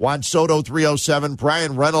 307. Juan Soto 307.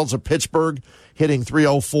 Brian Reynolds of Pittsburgh hitting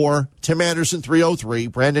 304. Tim Anderson 303.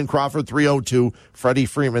 Brandon Crawford 302. Freddie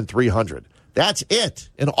Freeman 300. That's it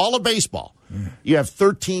in all of baseball. You have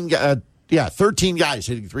 13 guys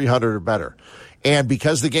hitting 300 or better. And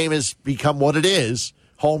because the game has become what it is,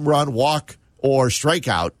 home run, walk, or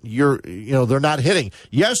strikeout, they're not hitting.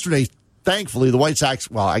 Yesterday, thankfully, the White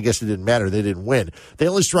Sox, well, I guess it didn't matter. They didn't win. They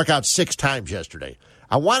only struck out 6 times yesterday.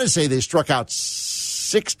 I want to say they struck out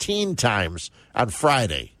 16 times on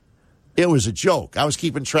Friday. It was a joke. I was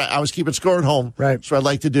keeping score at home. Right. That's what I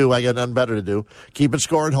like to do. I got nothing better to do. Keeping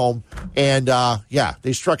score at home. And,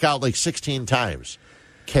 they struck out like 16 times.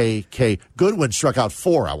 Goodwin struck out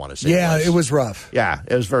 4, I want to say. Yeah, it was rough. Yeah,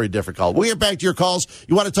 it was very difficult. We'll get back to your calls.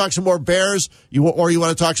 You want to talk some more Bears, or you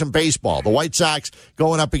want to talk some baseball? The White Sox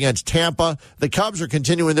going up against Tampa. The Cubs are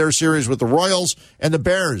continuing their series with the Royals, and the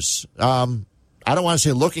Bears, I don't want to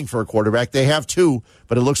say looking for a quarterback. They have 2,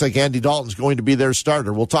 but it looks like Andy Dalton's going to be their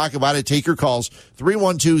starter. We'll talk about it. Take your calls,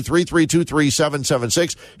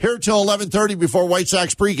 312-332-3776. Here till 11:30 before White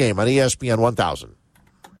Sox pregame on ESPN 1000.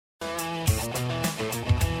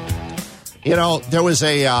 There was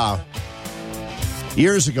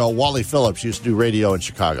years ago, Wally Phillips used to do radio in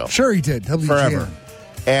Chicago. Sure he did. WGN. Forever.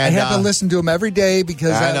 And I had to listen to him every day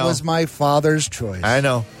because that was my father's choice. I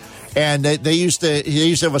know. And he used to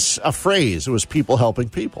have a phrase. It was people helping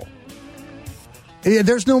people. Yeah,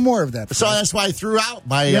 there's no more of that phrase. So that's why I threw out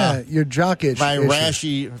my your jock itch my issue.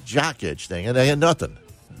 rashy jock itch thing, and I had nothing.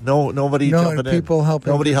 Nobody jumping people in.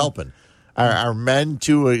 Helping. Nobody helping. Are men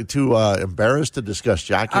too embarrassed to discuss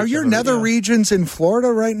jock itch? Are your nether regions in Florida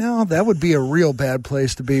right now? That would be a real bad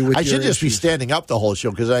place to be with I your should just be issues. standing up the whole show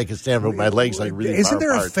because I can stand with my legs like really Isn't far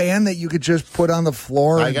there apart. a fan that you could just put on the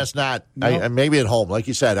floor? I guess not. No? Maybe at home. Like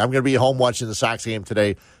you said, I'm going to be home watching the Sox game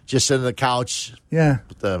today. Just sitting on the couch. Yeah.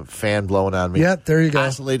 With the fan blowing on me. Yeah, there you go.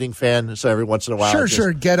 Oscillating fan. So every once in a while.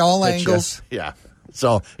 Sure. Get all angles. Yeah.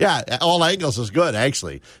 So, all angles is good,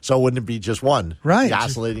 actually. So wouldn't it be just one? Right. The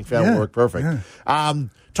oscillating fan would work perfect. Yeah.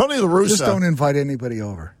 Tony La Russa. Just don't invite anybody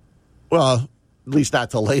over. Well, at least not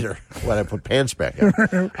till later when I put pants back on.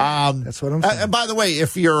 That's what I'm saying. And by the way,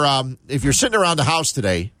 if you're sitting around the house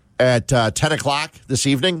today at 10 o'clock this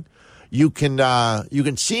evening, you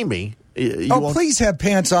can see me. Please have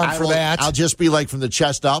pants on for that. I'll just be like from the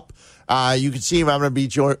chest up. You can see him. I'm going to be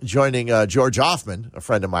joining George Hoffman, a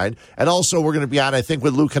friend of mine. And also we're going to be on, I think,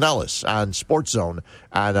 with Lou Canellis on Sports Zone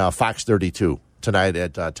on Fox 32 tonight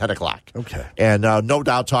at 10 o'clock. Okay. And no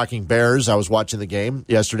doubt talking Bears. I was watching the game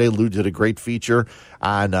yesterday. Lou did a great feature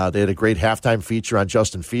on, they had a great halftime feature on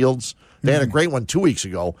Justin Fields. They had a great one 2 weeks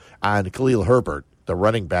ago on Khalil Herbert, the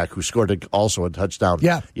running back who scored also a touchdown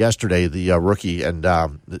yesterday, the rookie, and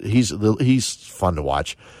he's fun to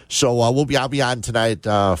watch. So I'll be on tonight,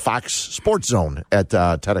 Fox Sports Zone at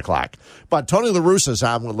 10 o'clock. But Tony La Russa is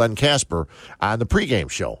on with Len Casper on the pregame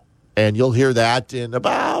show, and you'll hear that in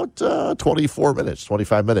about 25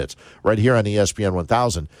 minutes, right here on ESPN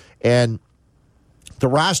 1000. And the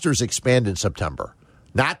rosters expand in September.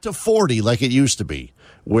 Not to 40 like it used to be,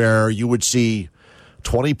 where you would see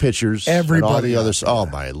 20 pitchers. Everybody. And all the others. Oh,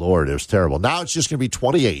 my Lord. It was terrible. Now it's just going to be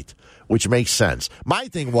 28, which makes sense. My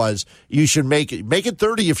thing was you should make it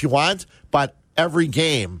 30 if you want, but every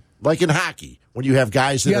game, like in hockey, when you have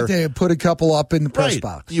guys that you have to put a couple up in the press right,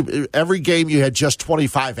 box. Every game you had just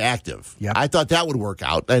 25 active. Yep. I thought that would work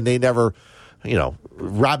out, and they never,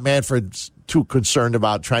 Rob Manfred's too concerned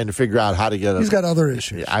about trying to figure out how to get He's got other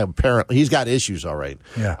issues. Apparently, he's got issues, all right.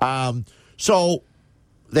 Yeah. So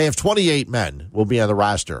they have 28 men will be on the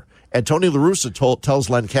roster. And Tony La Russa tells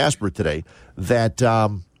Len Casper today that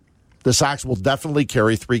the Sox will definitely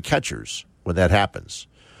carry 3 catchers when that happens.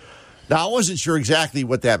 Now, I wasn't sure exactly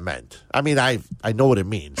what that meant. I mean, I know what it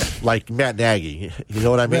means, like Matt Nagy. You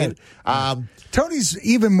know what I mean? Right. Tony's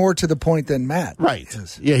even more to the point than Matt. Right.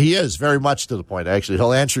 Yeah, he is very much to the point, actually.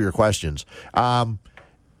 He'll answer your questions. I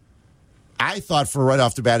thought for right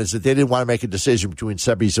off the bat is that they didn't want to make a decision between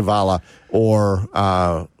Sebi Zavala or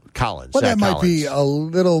Collins. Well, Zach that might Collins. be a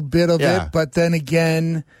little bit of it, but then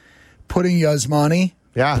again, putting Yasmani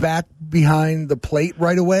back behind the plate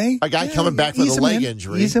right away. A guy coming back with a leg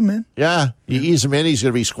injury. Ease him in. Yeah, you ease him in. He's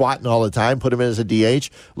going to be squatting all the time. Put him in as a DH.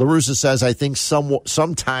 La Russa says, I think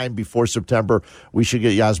sometime before September, we should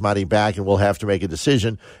get Yasmani back, and we'll have to make a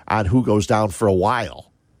decision on who goes down for a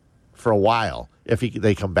while. If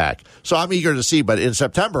they come back. So I'm eager to see. But in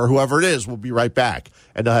September, whoever it is will be right back.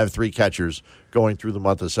 And they'll have 3 catchers going through the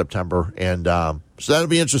month of September. And so that'll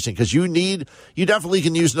be interesting because you definitely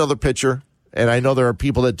can use another pitcher. And I know there are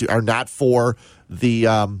people that are not for the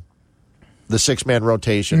 6-man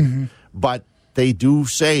rotation, but they do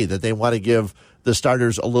say that they want to give the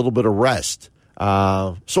starters a little bit of rest.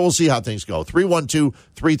 So we'll see how things go.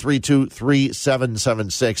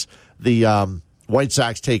 312-332-3776. The White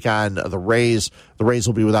Sox take on the Rays. The Rays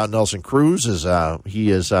will be without Nelson Cruz as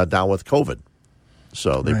he is down with COVID.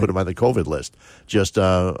 So they put him on the COVID list just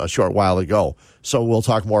a short while ago. So we'll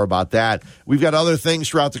talk more about that. We've got other things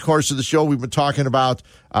throughout the course of the show. We've been talking about,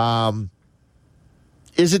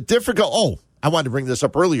 is it difficult? Oh, I wanted to bring this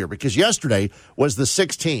up earlier because yesterday was the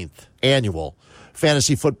 16th annual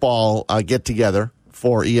fantasy football get-together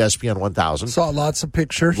for ESPN 1000. Saw lots of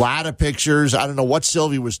pictures. A lot of pictures. I don't know what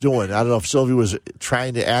Sylvie was doing. I don't know if Sylvie was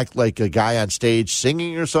trying to act like a guy on stage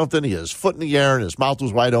singing or something. He had his foot in the air and his mouth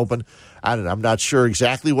was wide open. I don't know. I'm not sure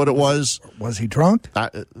exactly what it was. Was he drunk?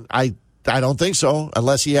 I don't think so,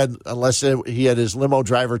 unless he had his limo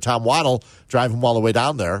driver Tom Waddle drive him all the way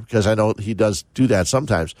down there, because I know he does do that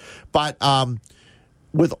sometimes. But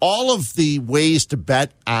with all of the ways to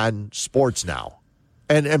bet on sports now,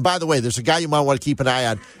 and by the way, there's a guy you might want to keep an eye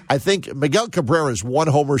on. I think Miguel Cabrera is 1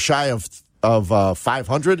 homer shy of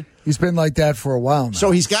 500. He's been like that for a while now.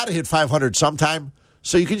 So he's got to hit 500 sometime.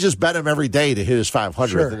 So you can just bet him every day to hit his 500th,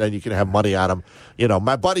 Sure. and then you can have money on him. You know,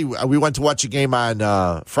 my buddy, we went to watch a game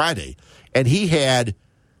on Friday, and he had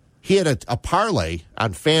a parlay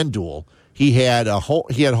on FanDuel. He had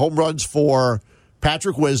home runs for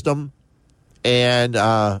Patrick Wisdom and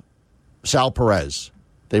Sal Perez.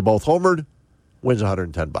 They both homered. Wins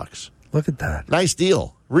 $110. Look at that. Nice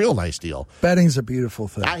deal. Real nice deal. Betting's a beautiful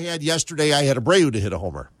thing. I had Abreu to hit a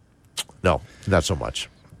homer. No, not so much.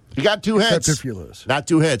 He got 2 hits. Except if you lose. Not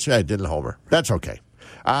 2 hits. I didn't homer. That's okay.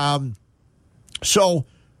 So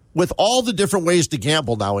with all the different ways to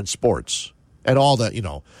gamble now in sports and all that,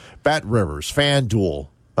 Bet Rivers, FanDuel,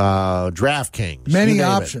 DraftKings. Many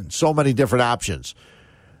options. So many different options.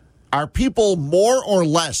 Are people more or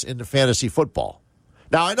less into fantasy football?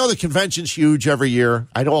 Now, I know the convention's huge every year.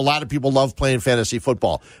 I know a lot of people love playing fantasy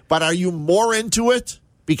football. But are you more into it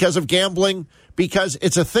because of gambling? Because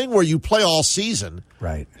it's a thing where you play all season.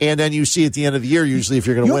 Right. And then you see at the end of the year, usually, if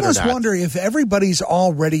you're going to win or not. You almost wonder if everybody's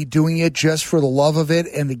already doing it just for the love of it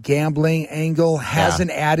and the gambling angle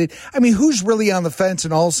hasn't added. I mean, who's really on the fence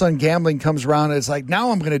and all of a sudden gambling comes around and it's like,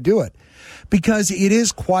 now I'm going to do it. Because it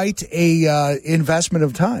is quite a investment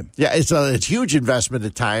of time. Yeah, it's a huge investment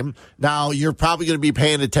of time. Now, you're probably going to be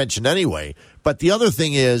paying attention anyway. But the other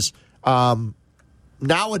thing is,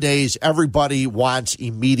 nowadays, everybody wants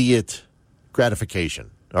immediate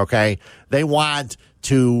gratification, okay? They want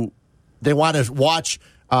to watch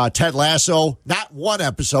Ted Lasso, not 1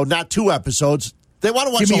 episode, not 2 episodes. They want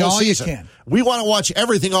to watch the whole season. You can. We want to watch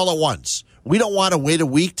everything all at once. We don't want to wait a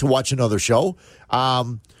week to watch another show.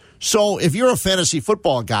 So if you're a fantasy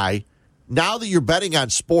football guy, now that you're betting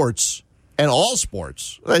on sports and all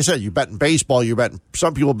sports. Like I said, you bet in baseball,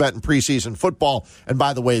 some people bet in preseason football. And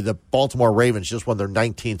by the way, the Baltimore Ravens just won their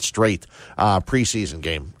 19th straight preseason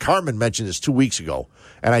game. Carmen mentioned this 2 weeks ago.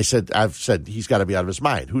 And I've said he's got to be out of his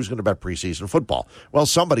mind. Who's going to bet preseason football? Well,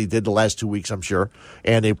 somebody did the last 2 weeks, I'm sure,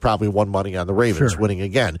 and they probably won money on the Ravens winning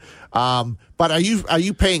again. But are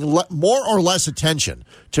you paying more or less attention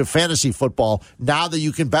to fantasy football now that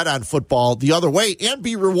you can bet on football the other way and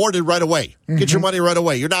be rewarded right away? Get your money right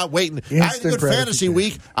away. You're not waiting. I had a good fantasy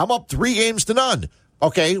week. I'm up 3-0.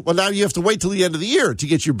 Okay, well, now you have to wait till the end of the year to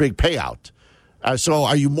get your big payout. So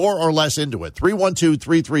are you more or less into it?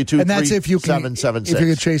 312-332-3776. And that's if you can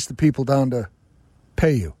chase the people down to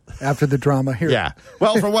pay you after the drama here. Yeah.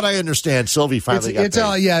 Well, from what I understand, Sylvie finally got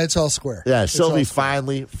paid. It's all square. Yeah, Sylvie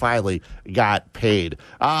finally got paid.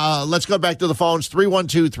 Let's go back to the phones.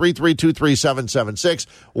 312-332-3776.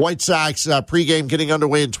 White Sox pregame getting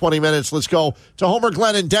underway in 20 minutes. Let's go to Homer,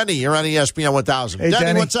 Glenn, and Denny. You're on ESPN 1000. Hey,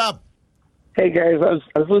 Denny, what's up? Hey guys, I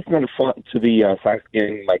was listening to the Sox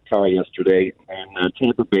game in my car yesterday, and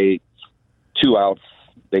Tampa Bay, 2 outs.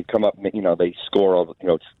 They come up, they score all.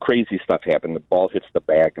 It's crazy stuff happened. The ball hits the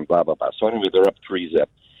bag and blah blah blah. So anyway, they're up 3-0.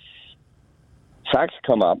 Sox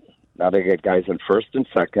come up. Now they got guys in first and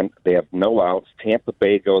second. They have no outs. Tampa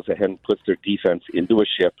Bay goes ahead and puts their defense into a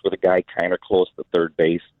shift with a guy kind of close to third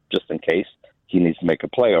base, just in case he needs to make a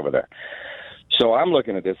play over there. So I'm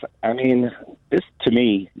looking at this. I mean, this to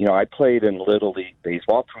me, I played in Little League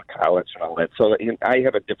baseball through college and all that. So I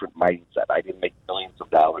have a different mindset. I didn't make millions of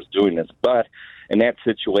dollars doing this. But in that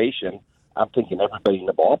situation, I'm thinking everybody in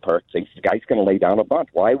the ballpark thinks the guy's going to lay down a bunt.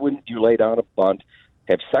 Why wouldn't you lay down a bunt,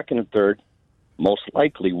 have second and third, most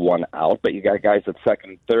likely 1 out, but you got guys at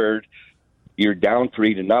second and third. You're down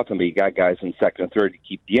 3-0, but you got guys in second and third to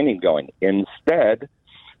keep the inning going. Instead,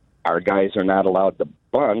 our guys are not allowed to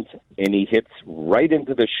bunt, and he hits right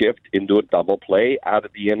into the shift, into a double play, out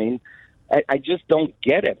of the inning. I just don't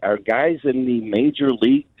get it. Are guys in the major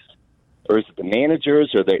leagues, or is it the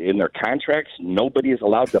managers, or in their contracts, nobody is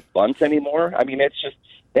allowed to bunt anymore? I mean,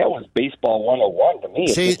 that was baseball 101 to me.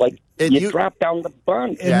 It's just like you drop down the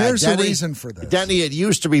bunt. And there's a reason for this. Denny, it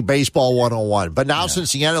used to be baseball 101, but now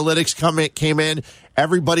since the analytics came in,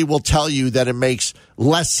 everybody will tell you that it makes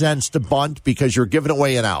less sense to bunt because you're giving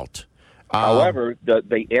away an out. However,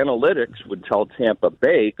 the analytics would tell Tampa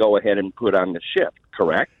Bay, go ahead and put on the shift,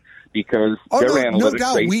 correct? Because their analytics... No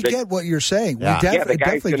doubt, we get what you're saying. The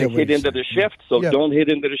guy's going to hit into the shift, so don't hit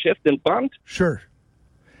into the shift and bunt. Sure.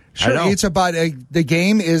 It's about the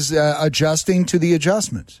game is adjusting to the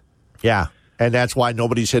adjustments. Yeah, and that's why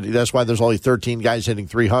nobody's hitting. That's why there's only 13 guys hitting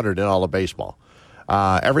 300 in all of baseball.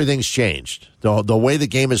 Everything's changed. The way the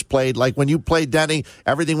game is played, like when you played, Denny,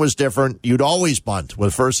 everything was different. You'd always bunt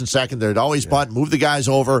with first and second. They'd always bunt, move the guys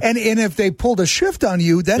over. And if they pulled a shift on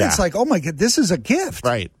you, then it's like, oh my God, this is a gift.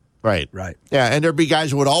 Right. Right. Yeah, and there'd be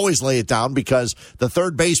guys who would always lay it down because the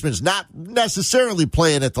third baseman's not necessarily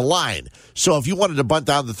playing at the line. So if you wanted to bunt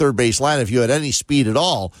down the third base line, if you had any speed at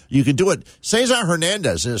all, you could do it. Cesar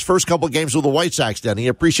Hernandez, in his first couple of games with the White Sox, Denny,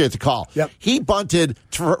 appreciate the call. Yep. He bunted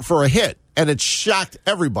for a hit, and it shocked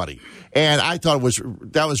everybody. And I thought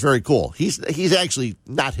that was very cool. He's actually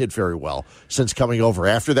not hit very well since coming over.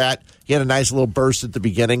 After that, he had a nice little burst at the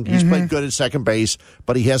beginning. He's played good at second base,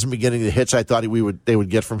 but he hasn't been getting the hits I thought they would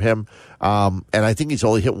get from him. And I think he's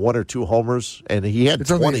only hit 1 or 2 homers, and he had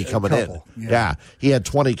 20 coming in. Yeah, he had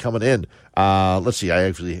 20 coming in. Let's see, I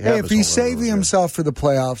actually have. If he's saving himself for the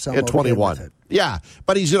playoffs, I'm at 21. Okay with it. Yeah,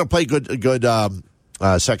 but he's going to play good.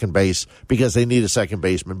 Second base because they need a second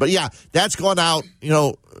baseman. But yeah, that's gone out.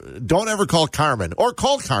 Don't ever call Carmen or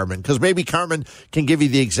call Carmen because maybe Carmen can give you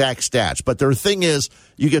the exact stats. But their thing is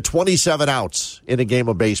you get 27 outs in a game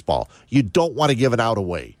of baseball. You don't want to give an out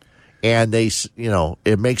away. And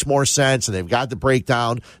it makes more sense. And they've got the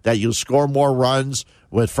breakdown that you'll score more runs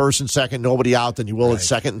with first and second, nobody out than you will at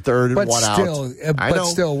second and third and 1 out. But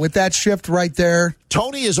still, with that shift right there.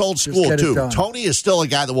 Tony is old school, too. Tony is still a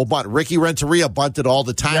guy that will bunt. Ricky Renteria bunted all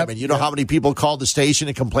the time. And you know how many people called the station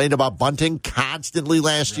and complained about bunting constantly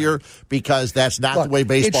last year? Because that's not the way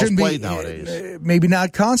baseball's played nowadays. Maybe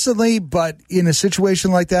not constantly, but in a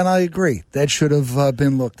situation like that, I agree. That should have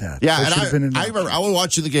been looked at. Yeah, and I remember I was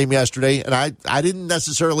watching the game yesterday, and I didn't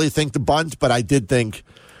necessarily think the bunt, but I did think,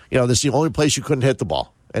 this is the only place you couldn't hit the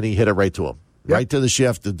ball. And he hit it right to him. Yep. Right to the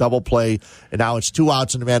shift, the double play, and now it's 2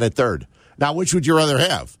 outs and a man at third. Now, which would you rather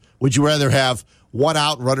have? Would you rather have 1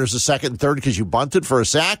 out and runners at second and third because you bunted for a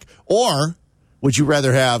sack? Or would you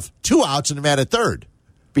rather have 2 outs and a man at third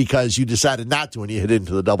because you decided not to and you hit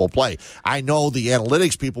into the double play? I know the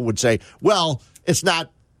analytics people would say, well, it's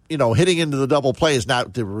not, hitting into the double play is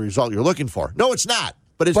not the result you're looking for. No, it's not.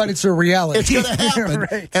 but it's a reality. It's going to happen.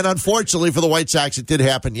 Right. And unfortunately for the White Sox, it did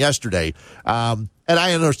happen yesterday. And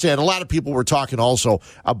I understand a lot of people were talking also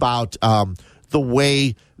about the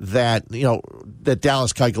way that, that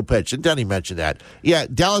Dallas Keuchel pitched. And Denny mentioned that. Yeah,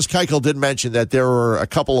 Dallas Keuchel did mention that there were a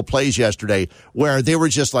couple of plays yesterday where they were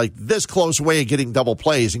just like this close away of getting double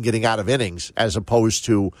plays and getting out of innings as opposed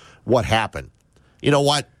to what happened. You know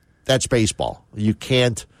what? That's baseball. You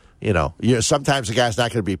can't, sometimes the guy's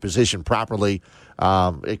not going to be positioned properly.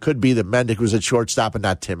 It could be that Mendick was at shortstop and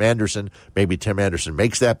not Tim Anderson. Maybe Tim Anderson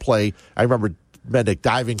makes that play. I remember Mendick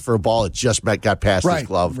diving for a ball. It just got past his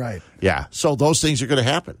glove. Right. Yeah. So those things are going to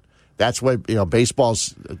happen. That's why,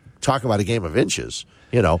 baseball's talk about a game of inches,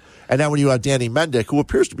 And then when you have Danny Mendick, who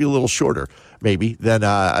appears to be a little shorter, maybe, than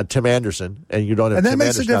Tim Anderson, and you don't have and that Tim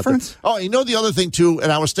makes Anderson a difference. Oh, the other thing, too,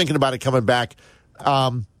 and I was thinking about it coming back,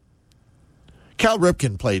 Cal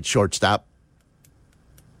Ripken played shortstop.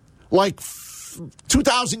 Like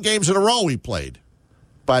 2,000 games in a row he played.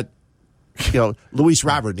 But, Luis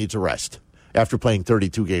Robert needs a rest after playing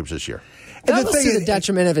 32 games this year. That was to the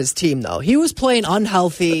detriment of his team, though. He was playing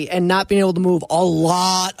unhealthy and not being able to move a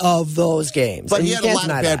lot of those games. But he had a lot of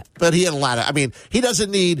bad. But he had a lot of. I mean, he doesn't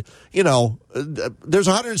need. There's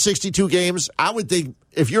 162 games. I would think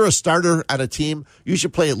if you're a starter on a team, you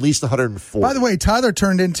should play at least 104. By the way, Tyler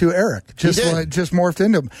turned into Eric. Just morphed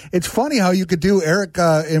into him. It's funny how you could do Eric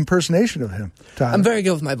impersonation of him, Tyler. I'm very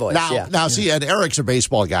good with my voice. Now, see, and Eric's a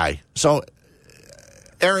baseball guy, so.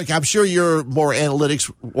 Eric, I'm sure you're more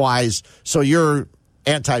analytics-wise, so you're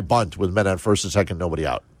anti-bunt with men on first and second, nobody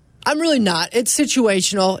out. I'm really not. It's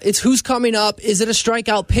situational. It's who's coming up. Is it a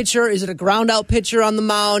strikeout pitcher? Is it a ground-out pitcher on the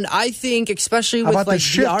mound? I think, especially with the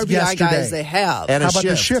RBI guys they have. And How about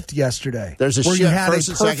the shift yesterday? There's a where shift. You had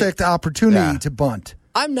a perfect opportunity to bunt.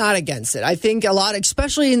 I'm not against it. I think a lot,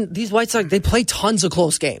 especially in these White Sox, they play tons of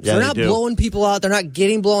close games. Yeah, they're not blowing people out. They're not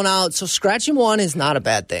getting blown out. So scratching one is not a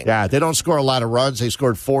bad thing. Yeah, they don't score a lot of runs. They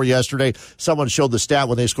scored 4 yesterday. Someone showed the stat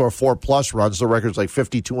when they score 4+ runs, the record's like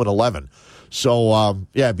 52-11. So,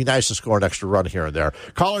 it'd be nice to score an extra run here and there.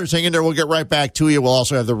 Callers, hang in there. We'll get right back to you. We'll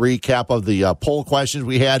also have the recap of the poll questions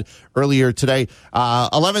we had earlier today.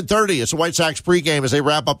 11:30, it's the White Sox pregame as they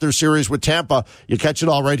wrap up their series with Tampa. You catch it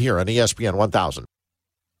all right here on ESPN 1000.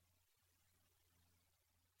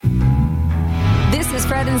 This is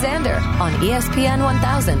Fred and Zander on ESPN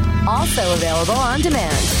 1000, also available on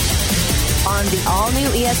demand on the all-new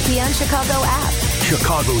ESPN Chicago app.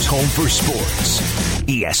 Chicago's home for sports,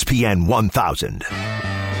 ESPN 1000.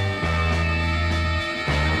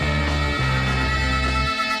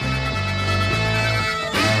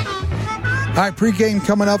 All right, pregame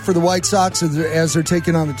coming up for the White Sox as they're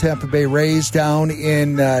taking on the Tampa Bay Rays down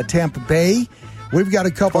in Tampa Bay. We've got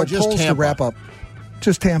a couple of polls to wrap up.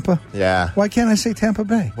 Just Tampa? Yeah. Why can't I say Tampa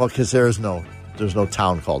Bay? Well, because there's no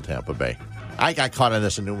town called Tampa Bay. I got caught on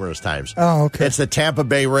this numerous times. Oh, okay. It's the Tampa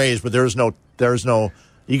Bay Rays, but there's no.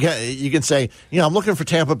 You can say, I'm looking for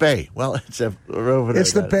Tampa Bay. Well, it's over there.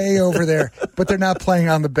 It's the Bay over there, but they're not playing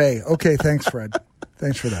on the Bay. Okay, thanks, Fred.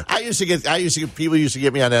 Thanks for that. People used to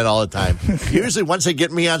get me on that all the time. Usually, once they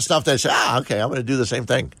get me on stuff, they say, okay, I'm going to do the same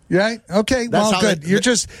thing. Right? Okay. Well, good.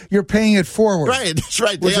 You're paying it forward. Right. That's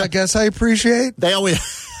right. Which I guess I appreciate. They always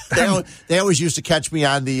used to catch me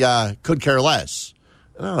on the could care less.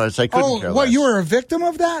 No, it's like couldn't care less. What, you were a victim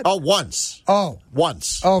of that? Oh, once.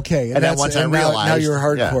 Once. Okay. And then once I realized. Now you're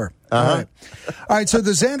hardcore. Yeah. All right. All right, so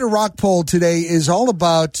the Zander Rock poll today is all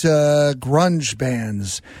about grunge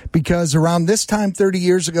bands because around this time 30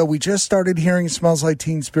 years ago, we just started hearing Smells Like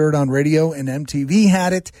Teen Spirit on radio and MTV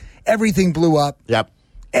had it. Everything blew up. Yep.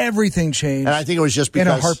 Everything changed. And I think it was just because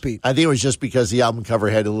in a heartbeat. I think it was just because the album cover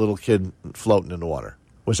had a little kid floating in the water.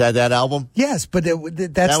 Was that album? Yes, but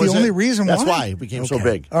that's the only reason why. That's why it became so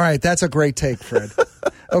big. All right, that's a great take, Fred.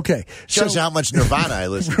 Okay. Shows you how much Nirvana I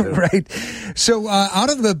listen to. Right. So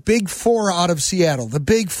out of the big four out of Seattle, the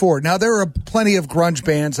big four. Now, there are plenty of grunge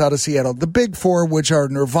bands out of Seattle. The big four, which are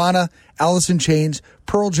Nirvana, Alice in Chains,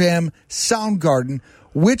 Pearl Jam, Soundgarden.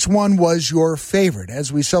 Which one was your favorite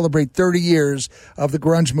as we celebrate 30 years of the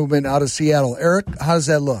grunge movement out of Seattle? Eric, how does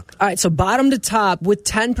that look? All right, so bottom to top with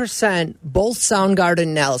 10%, both Soundgarden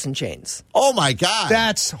and Alice in Chains. Oh, my God.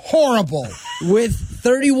 That's horrible. With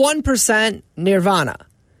 31%, Nirvana.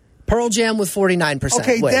 Pearl Jam with 49%.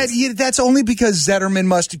 Okay, that's only because Zetterman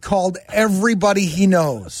must have called everybody he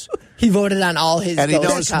knows. He voted on all his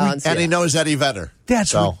accounts. And he knows Eddie Vedder.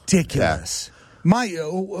 That's ridiculous. Yeah.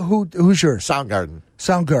 Who's yours? Soundgarden.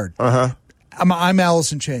 Uh-huh. I'm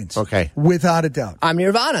Alice in Chains. Okay. Without a doubt. I'm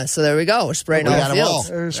Nirvana, so there we go. We're spraying all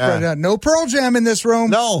fields. No Pearl Jam in this room.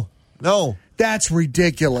 No. That's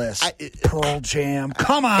ridiculous. Pearl Jam.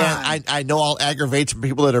 Come on. And I know I'll aggravate some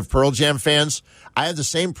people that are Pearl Jam fans. I have the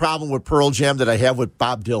same problem with Pearl Jam that I have with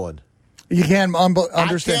Bob Dylan. You can't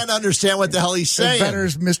understand. I can't understand what the hell he's saying. Better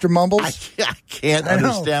as Mr. Mumbles. I can't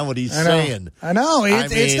understand what he's saying. I know.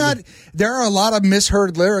 It's not. There are a lot of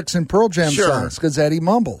misheard lyrics in Pearl Jam songs because Eddie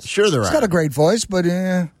mumbles. Sure, there are. He's got a great voice, but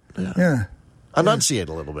yeah. Enunciate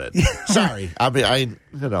a little bit. Sorry. No,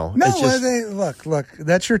 look,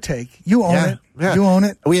 that's your take. You own it. Yeah. You own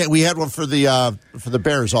it. We had one for the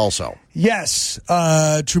Bears also. Yes.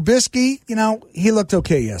 Trubisky, he looked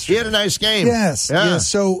okay yesterday. He had a nice game. Yes. Yeah. Yes.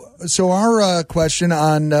 So our question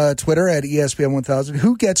on Twitter at ESPN 1000,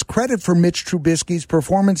 who gets credit for Mitch Trubisky's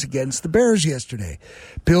performance against the Bears yesterday?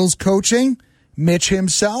 Bills coaching, Mitch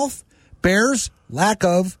himself, Bears lack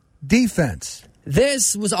of defense.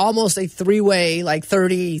 This was almost a three-way,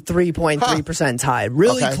 33.3% tie.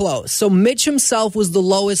 Really close. So Mitch himself was the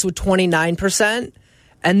lowest with 29%.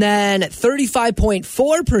 And then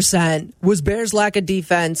 35.4% was Bears' lack of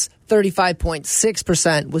defense.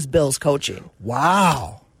 35.6% was Bills' coaching.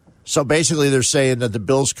 Wow. So basically they're saying that the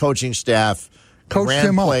Bills' coaching staff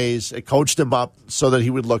ran plays, coached him up so that he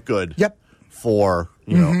would look good. Yep. For,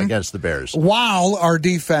 against the Bears. While our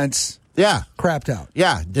defense... Yeah. Crapped out.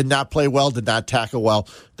 Yeah. Did not play well, did not tackle well,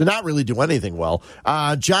 did not really do anything well.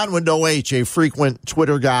 John with no H, a frequent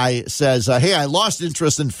Twitter guy, says, hey, I lost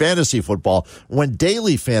interest in fantasy football when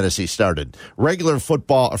daily fantasy started. Regular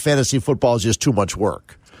football or fantasy football is just too much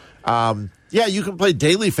work. Yeah, you can play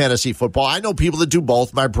daily fantasy football. I know people that do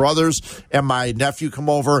both. My brothers and my nephew come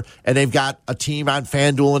over, and they've got a team on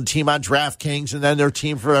FanDuel and a team on DraftKings, and then their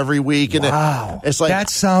team for every week. And it's like that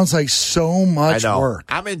sounds like so much work.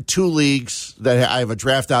 I'm in 2 leagues that I have a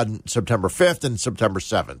draft on September 5th and September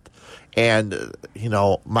 7th. And,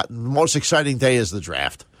 my most exciting day is the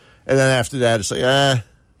draft. And then after that, it's like, I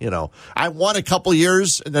won a couple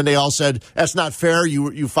years, and then they all said, that's not fair.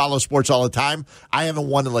 You follow sports all the time. I haven't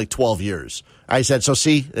won in 12 years. I said, so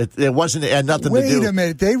see, it had nothing to do. Wait a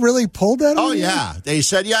minute. They really pulled that on you? Yeah. They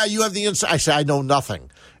said, yeah, you have the inside. I said, I know nothing.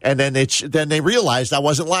 And then they realized I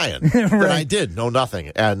wasn't lying. Right. That I did know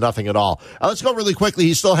nothing, nothing at all. Let's go really quickly.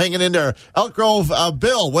 He's still hanging in there. Elk Grove,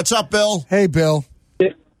 Bill. What's up, Bill? Hey, Bill.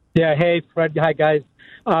 Yeah, hey, Fred. Hi, guys.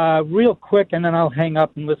 Real quick, and then I'll hang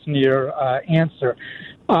up and listen to your answer.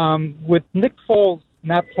 With Nick Foles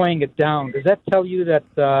not playing it down, does that tell you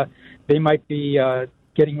that they might be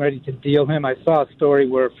getting ready to deal him? I saw a story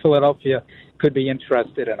where Philadelphia could be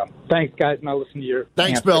interested in him. Thanks, guys, and I'll listen to your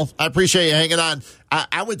answer. Bill. I appreciate you hanging on.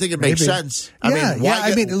 I would think it makes sense.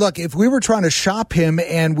 I mean, look, if we were trying to shop him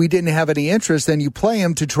and we didn't have any interest, then you play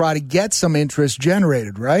him to try to get some interest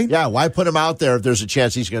generated, right? Yeah, why put him out there if there's a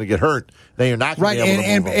chance he's going to get hurt? Then you're not going to be able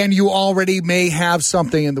to move him. And you already may have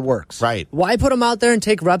something in the works. Right. Why put him out there and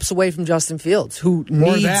take reps away from Justin Fields, who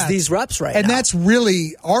needs these reps right now? And that's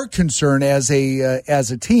really our concern as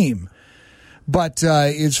a team. But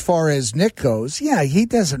as far as Nick goes, he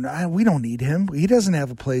doesn't. We don't need him. He doesn't have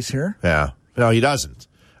a place here. Yeah, no, he doesn't.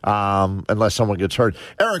 Unless someone gets hurt.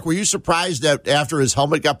 Eric, were you surprised that after his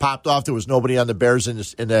helmet got popped off, there was nobody on the Bears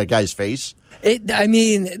in the guy's face?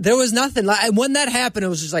 There was nothing. When that happened, it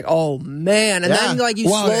was just like, oh man! And then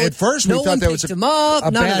at first we thought there was a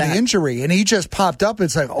bad injury, and he just popped up.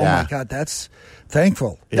 It's like, oh my God, that's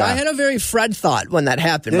thankful. Yeah. I had a very Fred thought when that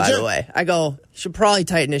happened. By the way, I go, should probably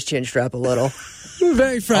tighten his chin strap a little.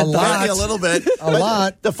 Very Fred thought. Maybe a little bit. A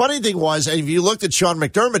lot. The funny thing was, if you looked at Sean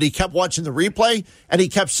McDermott, he kept watching the replay, and he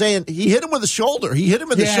kept saying he hit him with the shoulder. He hit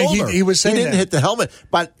him in the shoulder. He was saying he didn't hit the helmet,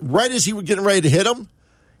 but right as he was getting ready to hit him,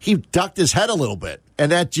 he ducked his head a little bit,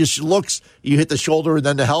 and that just looks. You hit the shoulder and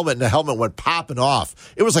then the helmet, and the helmet went popping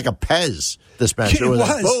off. It was like a Pez dispenser. It was.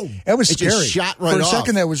 Like, boom. It was scary. Just shot right for a off.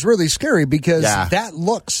 second. That was really scary because that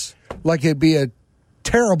looks like it'd be a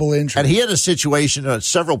terrible injury. And he had a situation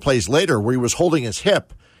several plays later where he was holding his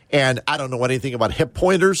hip. And I don't know anything about hip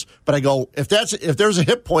pointers, but I go, if there's a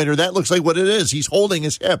hip pointer, that looks like what it is. He's holding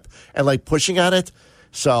his hip and pushing on it.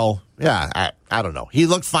 So, I don't know. He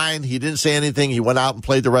looked fine. He didn't say anything. He went out and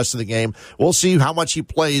played the rest of the game. We'll see how much he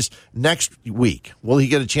plays next week. Will he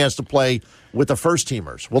get a chance to play with the first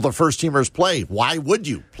teamers? Will the first teamers play? Why would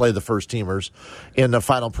you play the first teamers in the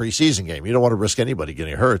final preseason game? You don't want to risk anybody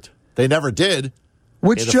getting hurt. They never did.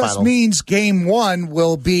 Which just means game one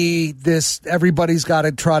will be this. Everybody's got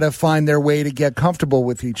to try to find their way to get comfortable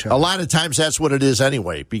with each other. A lot of times that's what it is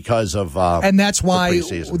anyway because of and that's why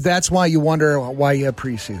you wonder why you have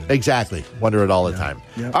preseason. Exactly. Wonder it all the time.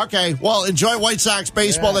 Yep. Okay. Well, enjoy White Sox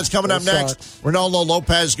baseball. That's coming up next. Ronaldo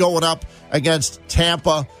Lopez going up against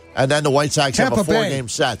Tampa, and then the White Sox have a 4-game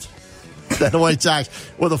set. than the White Sox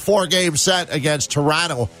with a 4-game set against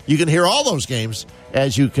Toronto. You can hear all those games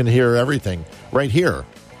as you can hear everything right here.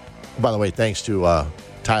 By the way, thanks to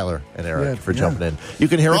Tyler and Eric for jumping in. You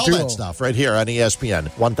can hear all that stuff right here on ESPN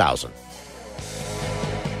 1000.